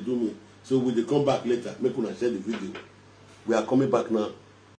they do me. So when they come back later, make una share the video. We are coming back now.